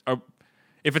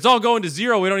 if it's all going to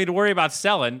zero, we don't need to worry about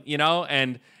selling, you know?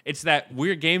 And it's that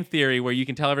weird game theory where you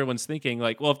can tell everyone's thinking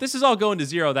like, well, if this is all going to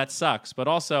zero, that sucks. But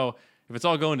also, if it's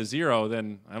all going to zero,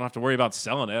 then I don't have to worry about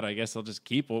selling it. I guess I'll just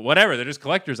keep whatever. They're just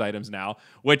collector's items now,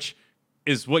 which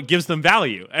is what gives them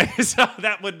value. So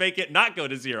that would make it not go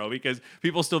to zero because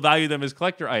people still value them as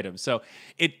collector items. So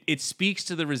it speaks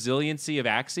to the resiliency of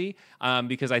Axie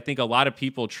because I think a lot of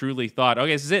people truly thought,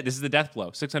 okay, this is it. This is the death blow.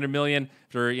 600 million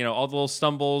for, you know, all the little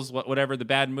stumbles, whatever the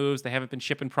bad moves. They haven't been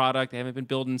shipping product. They haven't been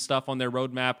building stuff on their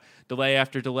roadmap, delay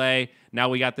after delay. Now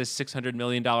we got this $600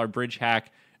 million bridge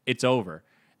hack. It's over.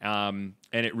 And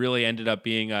it really ended up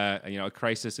being a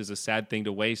crisis is a sad thing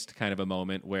to waste kind of a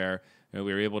moment where we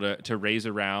were able to raise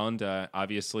around.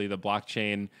 Obviously, the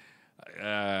blockchain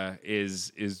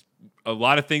is a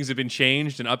lot of things have been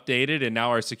changed and updated, and now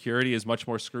our security is much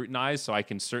more scrutinized. So I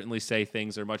can certainly say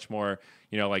things are much more,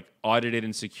 you know, like audited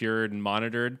and secured and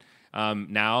monitored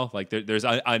now. Like there's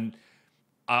a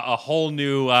whole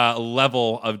new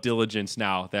level of diligence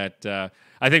now. That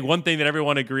I think one thing that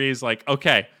everyone agrees, like,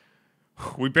 okay,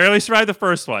 we barely survived the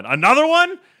first one. Another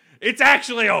one. It's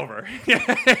actually over.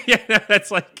 Yeah, that's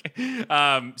like,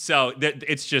 so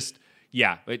it's just,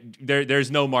 yeah, there's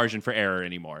no margin for error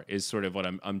anymore is sort of what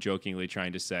I'm jokingly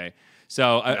trying to say.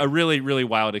 So a really, really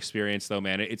wild experience though,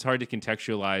 man. It's hard to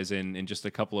contextualize in just a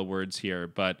couple of words here,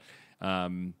 but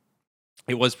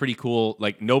it was pretty cool.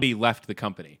 Like nobody left the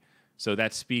company. So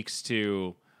that speaks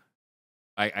to,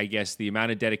 I guess, the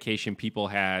amount of dedication people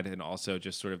had and also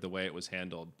just sort of the way it was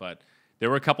handled. But there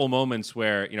were a couple moments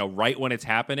where, you know, right when it's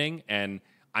happening, and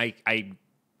I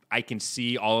can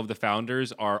see all of the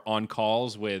founders are on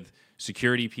calls with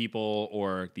security people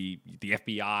or the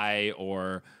FBI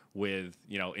or with,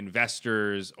 you know,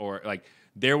 investors, or like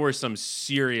there were some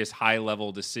serious high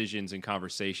level decisions and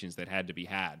conversations that had to be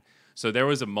had. So there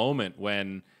was a moment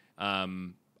when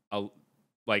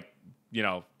you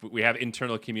know, we have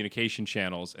internal communication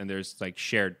channels and there's like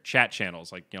shared chat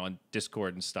channels, like, you know, on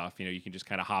Discord and stuff, you know, you can just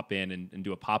kind of hop in and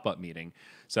do a pop-up meeting.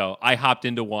 So I hopped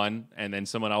into one and then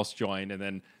someone else joined, and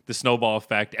then the snowball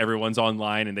effect, everyone's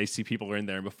online and they see people are in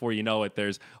there. And before you know it,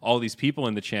 there's all these people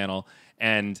in the channel.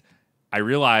 And I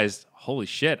realized, holy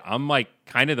shit, I'm like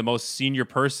kind of the most senior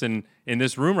person in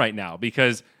this room right now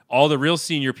because all the real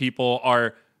senior people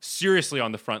are seriously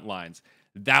on the front lines.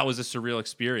 That was a surreal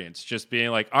experience, just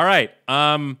being like, all right,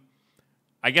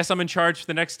 I guess I'm in charge for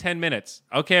the next 10 minutes.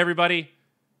 Okay, everybody,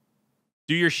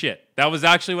 do your shit. That was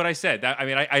actually what I said.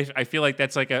 I feel like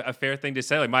that's like a fair thing to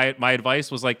say. Like my advice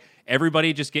was like,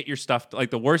 everybody just get your stuff.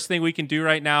 Like the worst thing we can do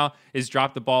right now is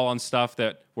drop the ball on stuff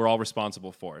that we're all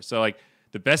responsible for. So like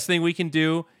the best thing we can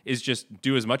do is just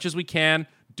do as much as we can,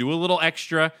 do a little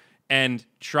extra, and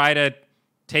try to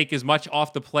take as much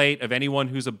off the plate of anyone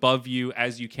who's above you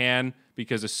as you can,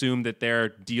 because assume that they're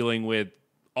dealing with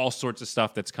all sorts of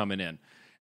stuff that's coming in.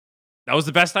 That was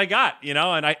the best I got, you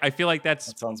know? And I feel like that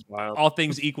sounds wild. All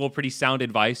things equal, pretty sound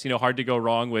advice. You know, hard to go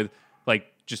wrong with, like,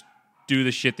 just do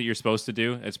the shit that you're supposed to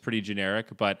do. It's pretty generic,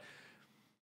 but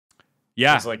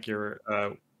yeah. It's like your,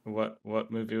 what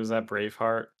movie was that?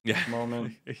 Braveheart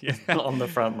moment on the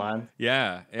front line.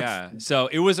 Yeah. So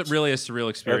it was really a surreal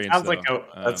experience.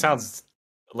 That sounds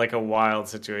like a wild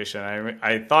situation.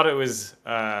 I thought it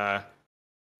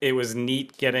was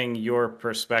neat getting your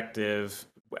perspective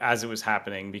as it was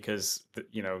happening, because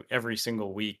you know, every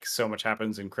single week so much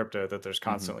happens in crypto that there's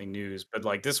constantly news, but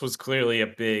like this was clearly a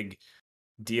big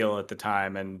deal at the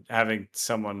time, and having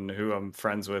someone who I'm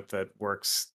friends with that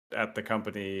works at the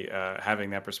company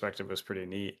having that perspective was pretty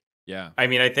neat. Yeah. I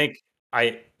mean, I think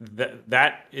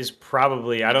that is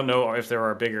probably, I don't know if there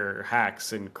are bigger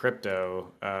hacks in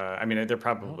crypto. I mean, there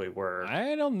probably were.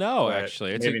 I don't know,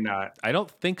 actually. Maybe not. I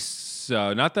don't think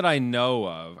so. Not that I know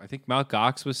of. I think Mt.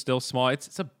 Gox was still small.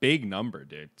 It's a big number,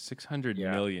 dude. 600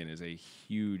 million is a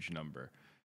huge number.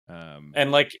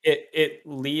 And like it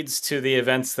leads to the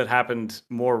events that happened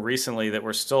more recently that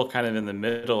we're still kind of in the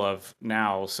middle of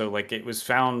now. So like it was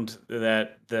found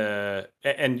that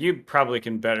and you probably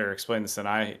can better explain this than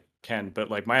I can, but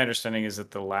like my understanding is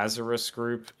that the Lazarus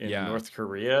group in North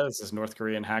Korea is this North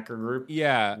Korean hacker group.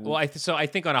 Yeah. Well, I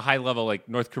think on a high level, like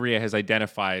North Korea has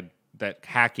identified that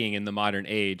hacking in the modern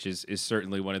age is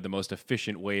certainly one of the most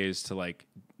efficient ways to like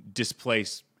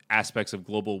displace aspects of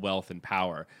global wealth and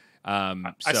power.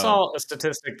 I saw a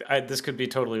statistic. This could be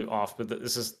totally off, but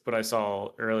this is what I saw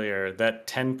earlier, that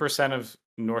 10% of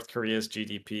North Korea's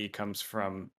GDP comes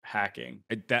from hacking.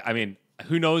 I mean,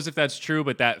 who knows if that's true,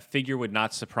 but that figure would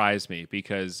not surprise me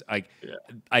because Yeah.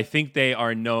 I think they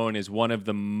are known as one of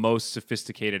the most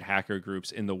sophisticated hacker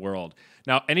groups in the world.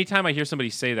 Now, anytime I hear somebody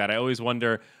say that, I always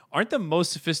wonder, aren't the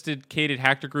most sophisticated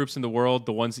hacker groups in the world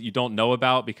the ones that you don't know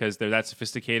about because they're that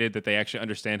sophisticated that they actually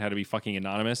understand how to be fucking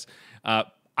anonymous?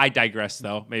 I digress,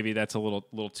 though. Maybe that's a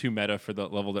little too meta for the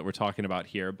level that we're talking about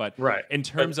here. But Right. in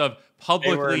terms of They were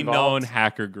publicly known involved.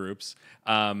 hacker groups,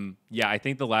 yeah, I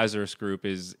think the Lazarus Group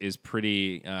is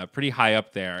pretty high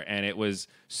up there, and it was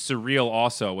surreal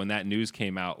also when that news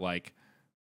came out. Like,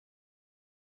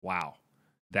 wow,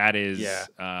 that is Yeah.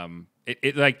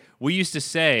 it like we used to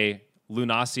say.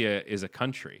 Lunasia is a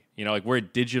country, like we're a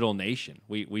digital nation.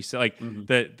 We say like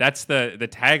Mhm. that's the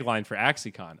tagline for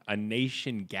Axicon: a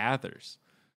nation gathers.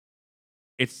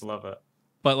 It's Love it.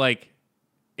 but like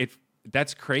it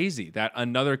that's crazy that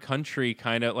another country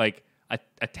kind of like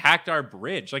attacked our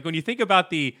bridge. Like when you think about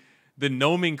the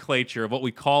nomenclature of what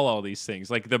we call all these things,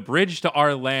 like the bridge to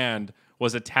our land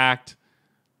was attacked.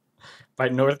 By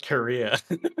North Korea.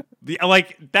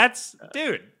 That's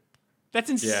dude, that's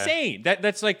Yeah. insane.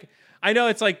 That's like I know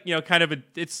it's like kind of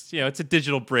it's a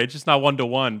digital bridge. It's not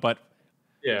 1-to-1, but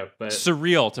Yeah, but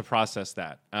surreal to process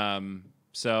that.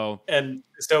 So and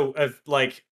so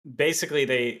like basically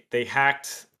they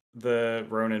hacked the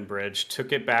Ronin bridge,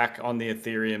 took it back on the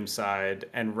Ethereum side,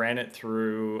 and ran it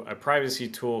through a privacy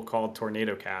tool called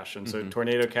Tornado Cash. And so mhm.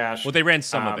 Tornado Cash. Well, they ran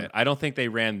some of it. I don't think they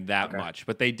ran that Okay. much,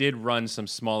 but they did run some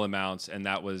small amounts, and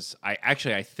that was I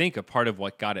think a part of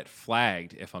what got it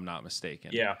flagged, if I'm not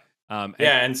mistaken. Yeah. And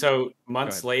Yeah, and so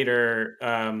months ahead. later,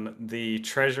 the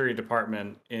Treasury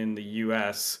Department in the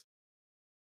U.S.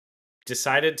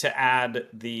 decided to add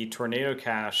the Tornado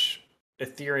Cash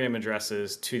Ethereum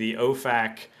addresses to the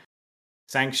OFAC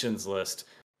sanctions list.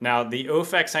 Now, the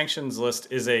OFAC sanctions list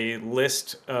is a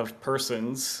list of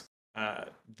persons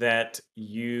that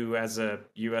you, as a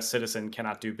U.S. citizen,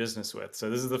 cannot do business with. So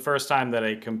this is the first time that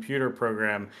a computer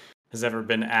program has ever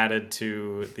been added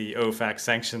to the OFAC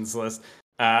sanctions list.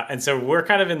 And so we're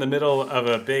kind of in the middle of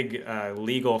a big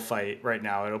legal fight right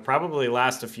now. It'll probably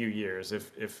last a few years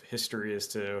if history is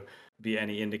to be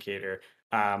any indicator,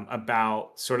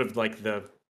 about sort of like the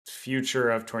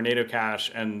future of Tornado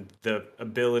Cash and the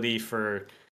ability for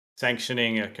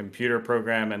sanctioning a computer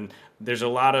program. And there's a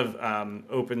lot of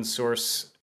open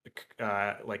source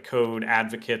like code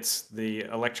advocates. The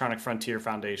Electronic Frontier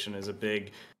Foundation is a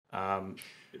big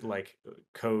like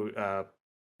code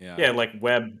Yeah. like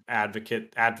web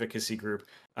advocacy group,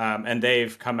 and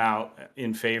they've come out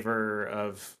in favor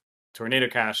of Tornado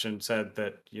Cash and said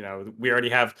that we already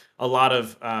have a lot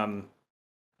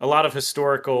of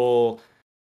historical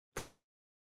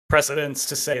precedents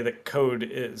to say that code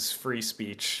is free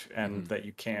speech and Mhm. that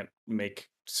you can't make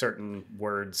certain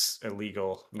words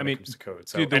illegal when I it mean, comes to code.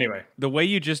 So dude, anyway, the way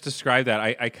you just described that,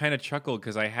 I kind of chuckled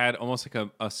because I had almost like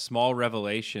a small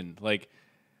revelation. Like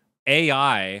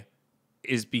AI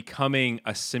is becoming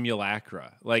a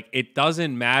simulacra. Like it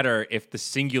doesn't matter if the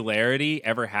singularity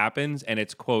ever happens and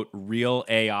it's quote real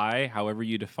AI, however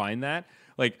you define that.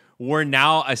 Like we're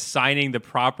now assigning the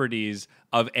properties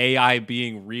of AI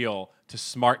being real to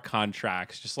smart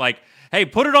contracts. Just like, hey,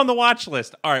 put it on the watch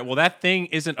list. All right, well that thing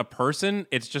isn't a person,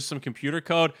 it's just some computer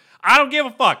code. I don't give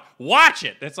a fuck. Watch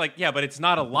it. It's like, yeah, but it's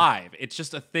not alive. It's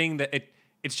just a thing that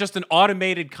it's just an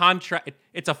automated contract.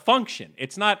 It's a function.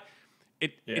 It's not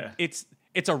yeah, it's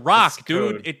a rock, it's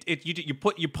dude.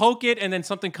 code. You poke it and then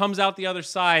something comes out the other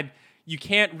side. You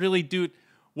can't really do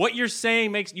what you're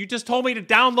saying makes you just told me to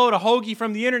download a hoagie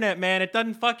from the internet, man. It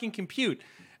doesn't fucking compute.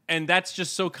 And that's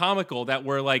just so comical that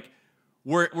we're like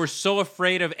we're so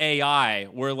afraid of AI.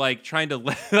 We're like trying to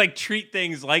like treat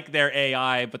things like they're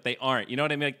AI, but they aren't. You know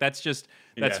what I mean? Like that's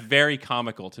Yeah. very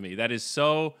comical to me. That is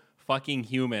so fucking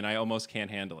human. I almost can't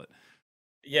handle it.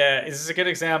 Yeah, this is a good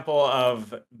example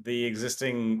of the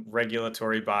existing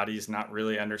regulatory bodies not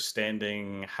really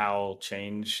understanding how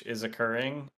change is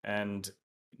occurring and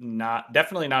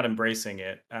definitely not embracing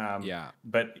it. Yeah.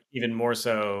 But even more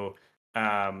so,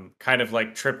 kind of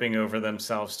like tripping over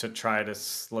themselves to try to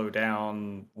slow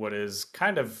down what is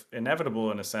kind of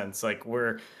inevitable in a sense. Like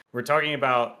we're talking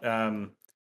about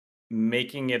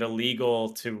making it illegal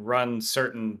to run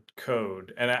certain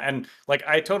code, and like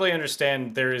I totally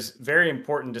understand there's very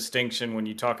important distinction when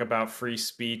you talk about free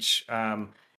speech,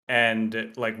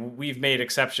 and like we've made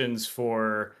exceptions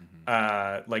for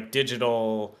Mhm. like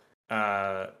digital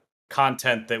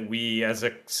content that we as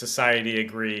a society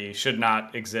agree should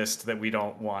not exist, that we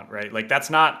don't want, right? Like that's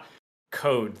not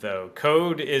code though.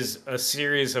 Code is a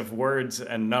series of words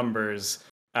and numbers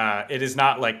It is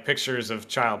not like pictures of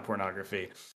child pornography.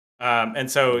 And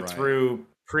so Right. through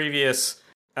previous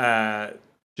uh,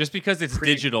 Just because it's pre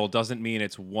digital doesn't mean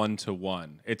it's one to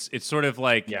one. It's sort of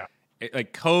like yeah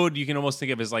like code. You can almost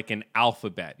think of as like an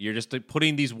alphabet. You're just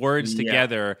putting these words yeah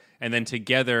together, and then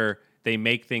together they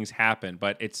make things happen.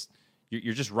 But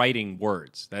you're just writing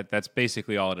words. That's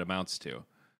basically all it amounts to.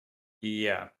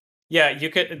 Yeah. Yeah, you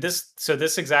could this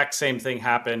exact same thing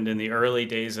happened in the early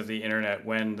days of the internet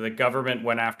when the government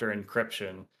went after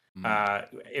encryption. Mm.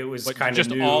 It was But kind of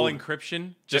just all new, encryption,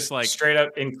 just just like straight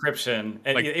up encryption.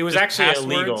 It was just actually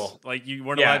passwords. illegal. Like you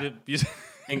weren't allowed Yeah. to use.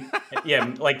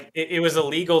 Yeah, like it was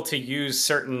illegal to use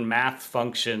certain math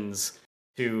functions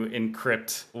to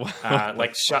encrypt What the fuck?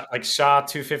 like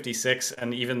SHA-256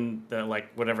 and even the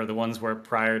like whatever the ones were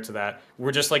prior to that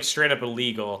were just like straight up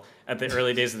illegal at the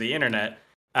early days of the internet.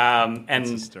 That's And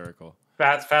hysterical.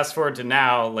 fast forward to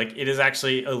now, like it is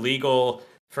actually illegal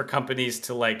for companies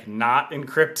to like not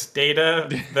encrypt data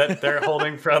that they're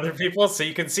holding for other people. So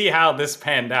you can see how this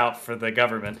panned out for the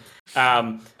government.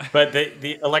 But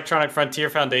the Electronic Frontier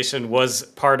Foundation was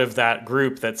part of that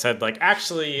group that said like,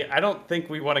 actually, I don't think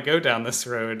we want to go down this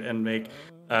road and make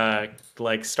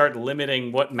like start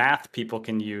limiting what math people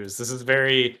can use. This is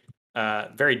very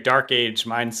dark age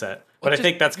mindset. Well, But it I just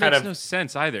think that's kind makes of no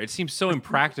sense either. It seems so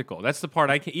impractical. That's the part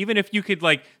I can. Even if you could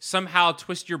like somehow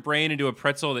twist your brain into a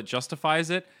pretzel that justifies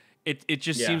it, it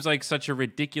just yeah. seems like such a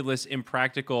ridiculous,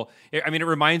 impractical. I mean, it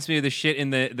reminds me of the shit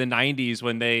in the '90s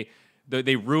when they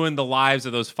ruined the lives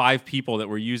of those 5 people that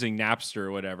were using Napster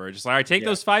or whatever. Just like, all right, take Yeah.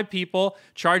 those 5 people,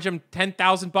 charge them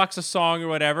 $10,000 a song or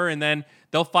whatever, and then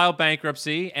they'll file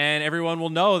bankruptcy, and everyone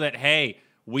will know that hey,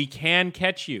 we can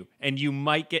catch you and you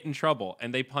might get in trouble.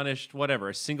 And they punished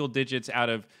whatever, single digits out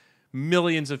of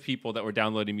millions of people that were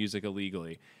downloading music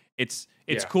illegally. It's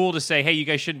Yeah. cool to say, hey, you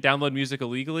guys shouldn't download music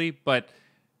illegally, but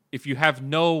if you have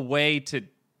no way to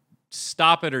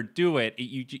stop it or do it,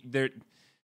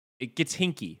 it gets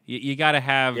hinky. You got to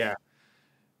have Yeah.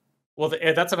 Well,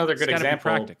 that's another it's good got to be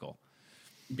example practical.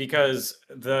 because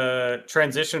the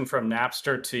transition from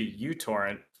Napster to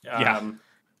uTorrent, Yeah.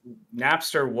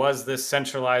 Napster was this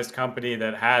centralized company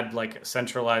that had like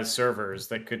centralized servers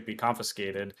that could be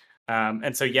confiscated.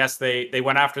 And so, yes, they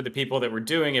went after the people that were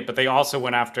doing it, but they also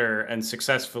went after and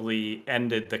successfully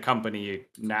ended the company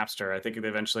Napster. I think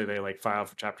eventually they like filed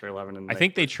for Chapter 11 and I they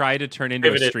think they tried to turn into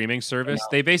a pivoted. streaming service.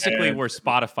 They basically And were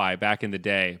Spotify back in the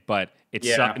day, but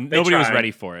yeah, they nobody was tried.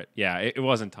 ready for it. Yeah, it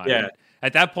wasn't time Yeah, yet.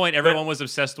 At that point, but everyone was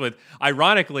obsessed with,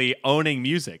 ironically, owning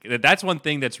music. That's one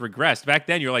thing that's regressed. Back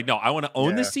then, you're like, no, I want to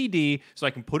own the yeah, CD so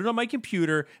I can put it on my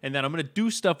computer, and then I'm going to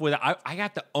do stuff with it. I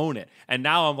got to own it. And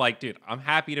now I'm like, dude, I'm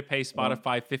happy to pay well,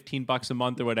 Spotify $15 a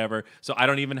month or whatever, so I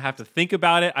don't even have to think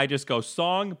about it. I just go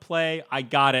song, play, I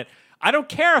got it. I don't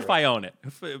care if yeah, I own it.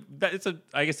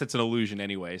 I guess it's an illusion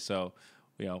anyway. So,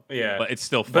 yeah. but it's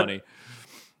still But funny.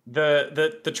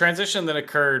 the transition that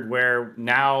occurred where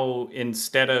now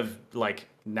instead of like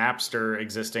Napster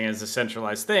existing as a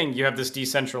centralized thing, you have this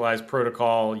decentralized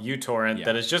protocol uTorrent Yeah.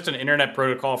 that is just an internet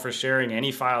protocol for sharing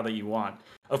any file that you want.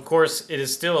 Of course, it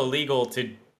is still illegal to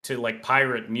like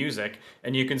pirate music,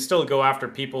 and you can still go after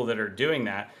people that are doing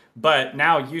that. But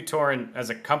now uTorrent as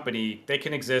a company, they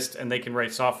can exist and they can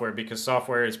write software because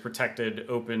software is protected,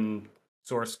 open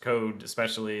source code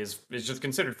especially is just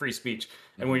considered free speech.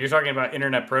 And when Mhm. you're talking about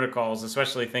internet protocols,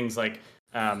 especially things like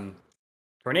um,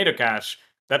 Tornado Cash,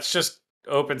 that's just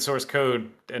open source code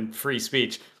and free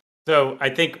speech. So I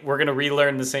think we're going to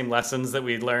relearn the same lessons that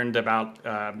we learned about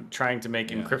trying to make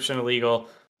Yeah. encryption illegal.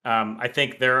 I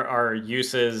think there are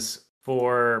uses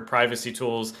for privacy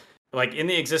tools. Like in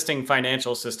the existing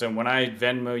financial system, when I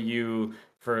Venmo you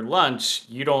for lunch,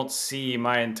 you don't see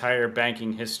my entire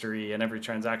banking history and every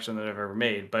transaction that I've ever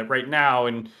made. But right now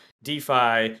in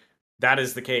DeFi, that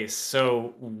is the case.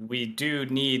 So we do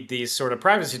need these sort of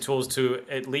privacy tools to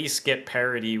at least get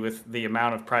parity with the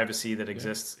amount of privacy that Yeah.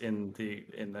 exists in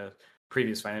the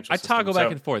previous financial I system. toggle back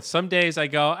So and forth. Some days I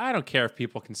go, I don't care if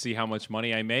people can see how much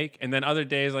money I make. And then other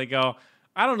days I go,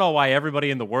 I don't know why everybody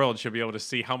in the world should be able to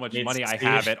see how much needs money to I see.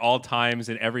 have at all times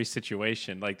in every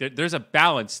situation. Like there's a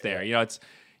balance there. Yeah. It's,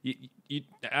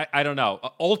 I don't know.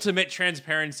 Ultimate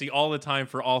transparency all the time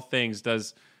for all things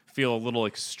does feel a little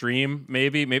extreme,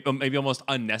 maybe almost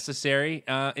unnecessary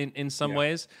in some Yeah.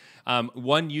 ways.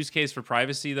 One use case for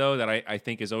privacy, though, that I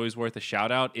think is always worth a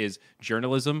shout out is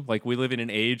journalism. Like we live in an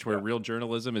age where Yeah. real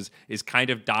journalism is kind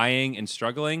of dying and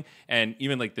struggling, and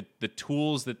even like the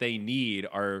tools that they need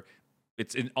are.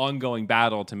 It's an ongoing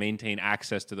battle to maintain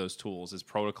access to those tools as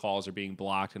protocols are being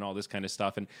blocked and all this kind of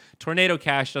stuff. And Tornado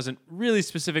Cash doesn't really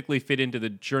specifically fit into the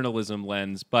journalism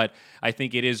lens, but I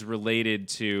think it is related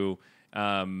to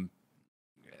the,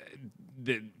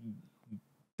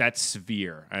 that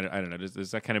severe. I don't know.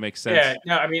 Does that kind of make sense? Yeah,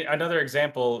 no, I mean, another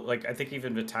example, like I think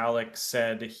even Vitalik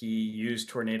said he used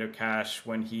Tornado Cash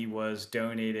when he was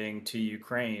donating to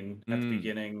Ukraine at the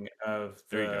beginning of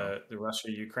the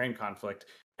Russia-Ukraine conflict.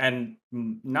 And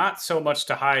not so much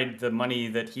to hide the money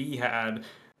that he had,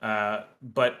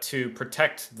 but to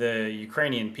protect the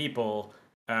Ukrainian people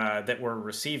that were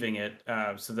receiving it,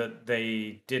 so that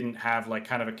they didn't have like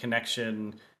kind of a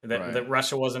connection, that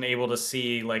Russia wasn't able to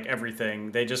see like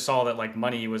everything. They just saw that like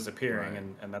money was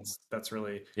appearing, and that's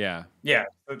really Yeah.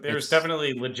 There's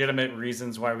definitely legitimate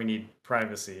reasons why we need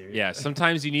privacy. Yeah,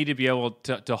 sometimes you need to be able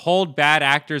to hold bad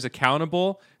actors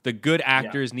accountable. The good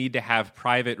actors need to have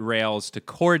private rails to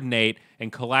coordinate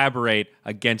and collaborate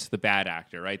against the bad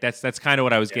actor, right? That's kind of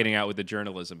what I was getting at with the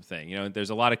journalism thing. You know,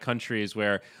 there's a lot of countries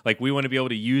where like we want to be able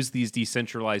to use these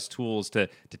decentralized tools to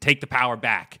take the power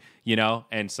back, you know,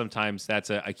 and sometimes that's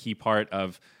a key part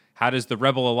of how does the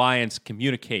Rebel Alliance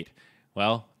communicate?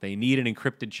 Well, they need an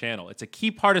encrypted channel. It's a key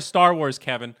part of Star Wars,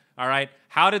 Kevin. All right.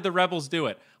 How did the Rebels do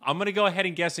it? I'm going to go ahead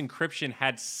and guess encryption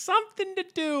had something to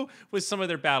do with some of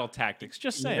their battle tactics.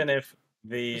 Just saying. Even if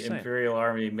the Imperial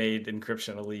Army made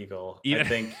encryption illegal, I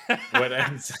think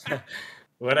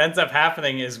what ends up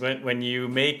happening is when you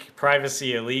make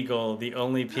privacy illegal, the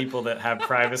only people that have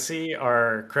privacy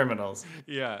are criminals.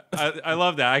 Yeah, I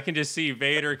love that. I can just see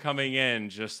Vader coming in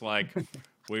just like,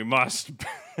 we must.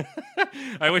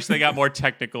 I wish they got more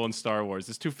technical in Star Wars.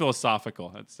 It's too philosophical.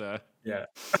 That's yeah.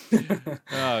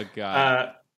 Oh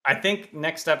God. I think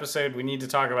next episode we need to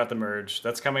talk about the merge.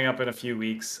 That's coming up in a few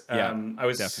weeks. I'm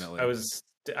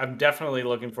definitely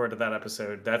looking forward to that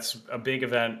episode. That's a big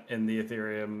event in the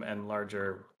Ethereum and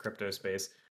larger crypto space.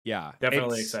 Yeah,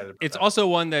 definitely excited. It's also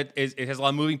one that it has a lot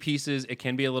of moving pieces. It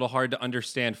can be a little hard to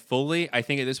understand fully. I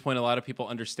think at this point, a lot of people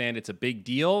understand it's a big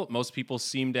deal. Most people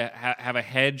seem to have a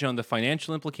hedge on the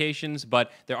financial implications,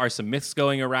 but there are some myths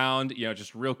going around. You know,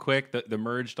 just real quick, the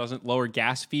merge doesn't lower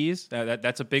gas fees.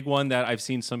 That's a big one that I've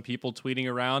seen some people tweeting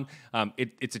around.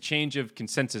 It's a change of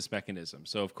consensus mechanism.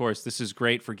 So, of course, this is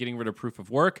great for getting rid of proof of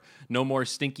work. No more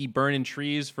stinky burning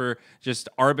trees for just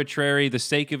arbitrary the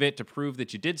sake of it to prove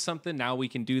that you did something. Now we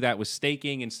can do that with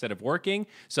staking instead of working.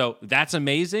 So that's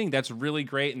amazing. That's really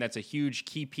great. And that's a huge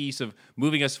key piece of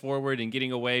moving us forward and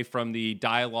getting away from the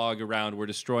dialogue around we're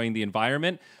destroying the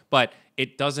environment. But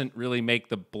it doesn't really make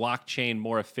the blockchain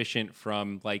more efficient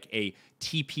from like a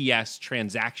TPS,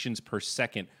 transactions per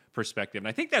second perspective. And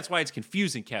I think that's why it's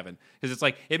confusing, Kevin, because it's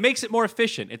like it makes it more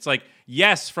efficient. It's like,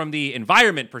 yes, from the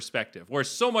environment perspective, we're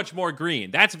so much more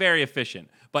green. That's very efficient,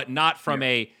 but not from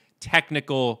a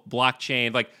technical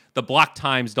blockchain. Like the block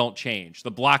times don't change.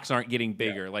 The blocks aren't getting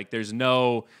bigger. Like there's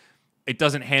no, it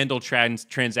doesn't handle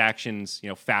transactions, you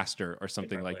know, faster or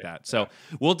something like that. So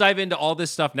we'll dive into all this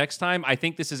stuff next time. I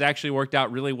think this has actually worked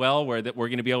out really well, where that we're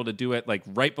going to be able to do it like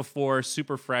right before,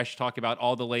 super fresh, talk about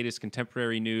all the latest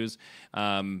contemporary news.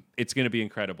 It's going to be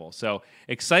incredible. So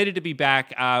excited to be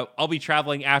back. I'll be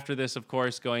traveling after this, of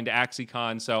course, going to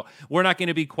AxiCon. So we're not going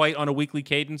to be quite on a weekly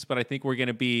cadence, but I think we're going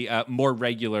to be more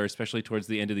regular, especially towards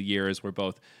the end of the year as we're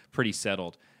both pretty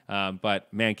settled.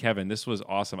 But man, Kevin, this was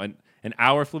awesome. An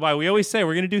hour flew by. We always say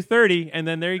we're going to do 30, and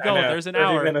then there you go. There's an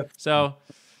hour. Minutes. So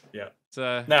yeah, it's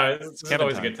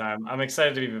always a good time. I'm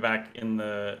excited to be back in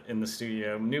the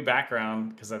studio. New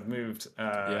background because I've moved.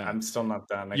 I'm still not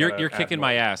done. You're kicking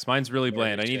my ass. Mine's really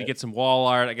bland. I need to get some wall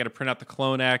art. I got to print out the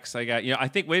Clone X. I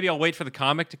think maybe I'll wait for the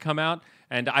comic to come out.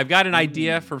 And I've got an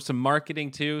idea for some marketing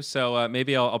too. So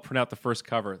maybe I'll print out the first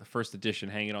cover, the first edition,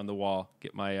 hang it on the wall,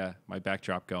 get my my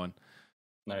backdrop going.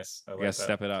 Nice. I like that.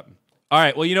 Step it up. All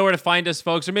right. Well, you know where to find us,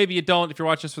 folks. Or maybe you don't if you're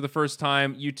watching us for the first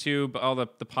time. YouTube, all the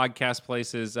podcast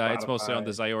places. It's mostly on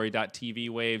the Zyori.tv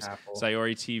waves, Apple.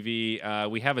 Zyori TV.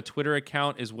 We have a Twitter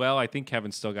account as well. I think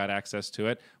Kevin's still got access to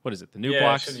it. What is it? The New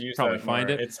Blocks? I should use probably that find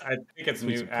more. it. I think it's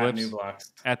new at New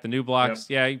Blocks. At the New Blocks.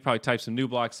 Yep. Yeah, you can probably type some New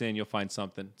Blocks in. You'll find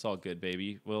something. It's all good,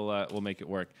 baby. We'll make it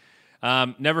work.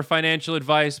 Never financial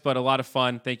advice, but a lot of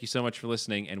fun. Thank you so much for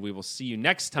listening, and we will see you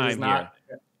next time here.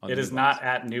 It is not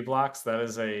at New Blocks. That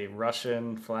is a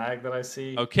Russian flag that I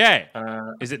see. Okay.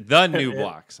 Is it the New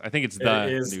Blocks? I think it's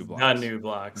the New Blocks. The New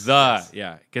Blocks.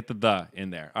 Yeah. Get the in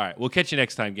there. All right. We'll catch you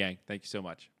next time, gang. Thank you so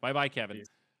much. Bye-bye, Kevin. Peace.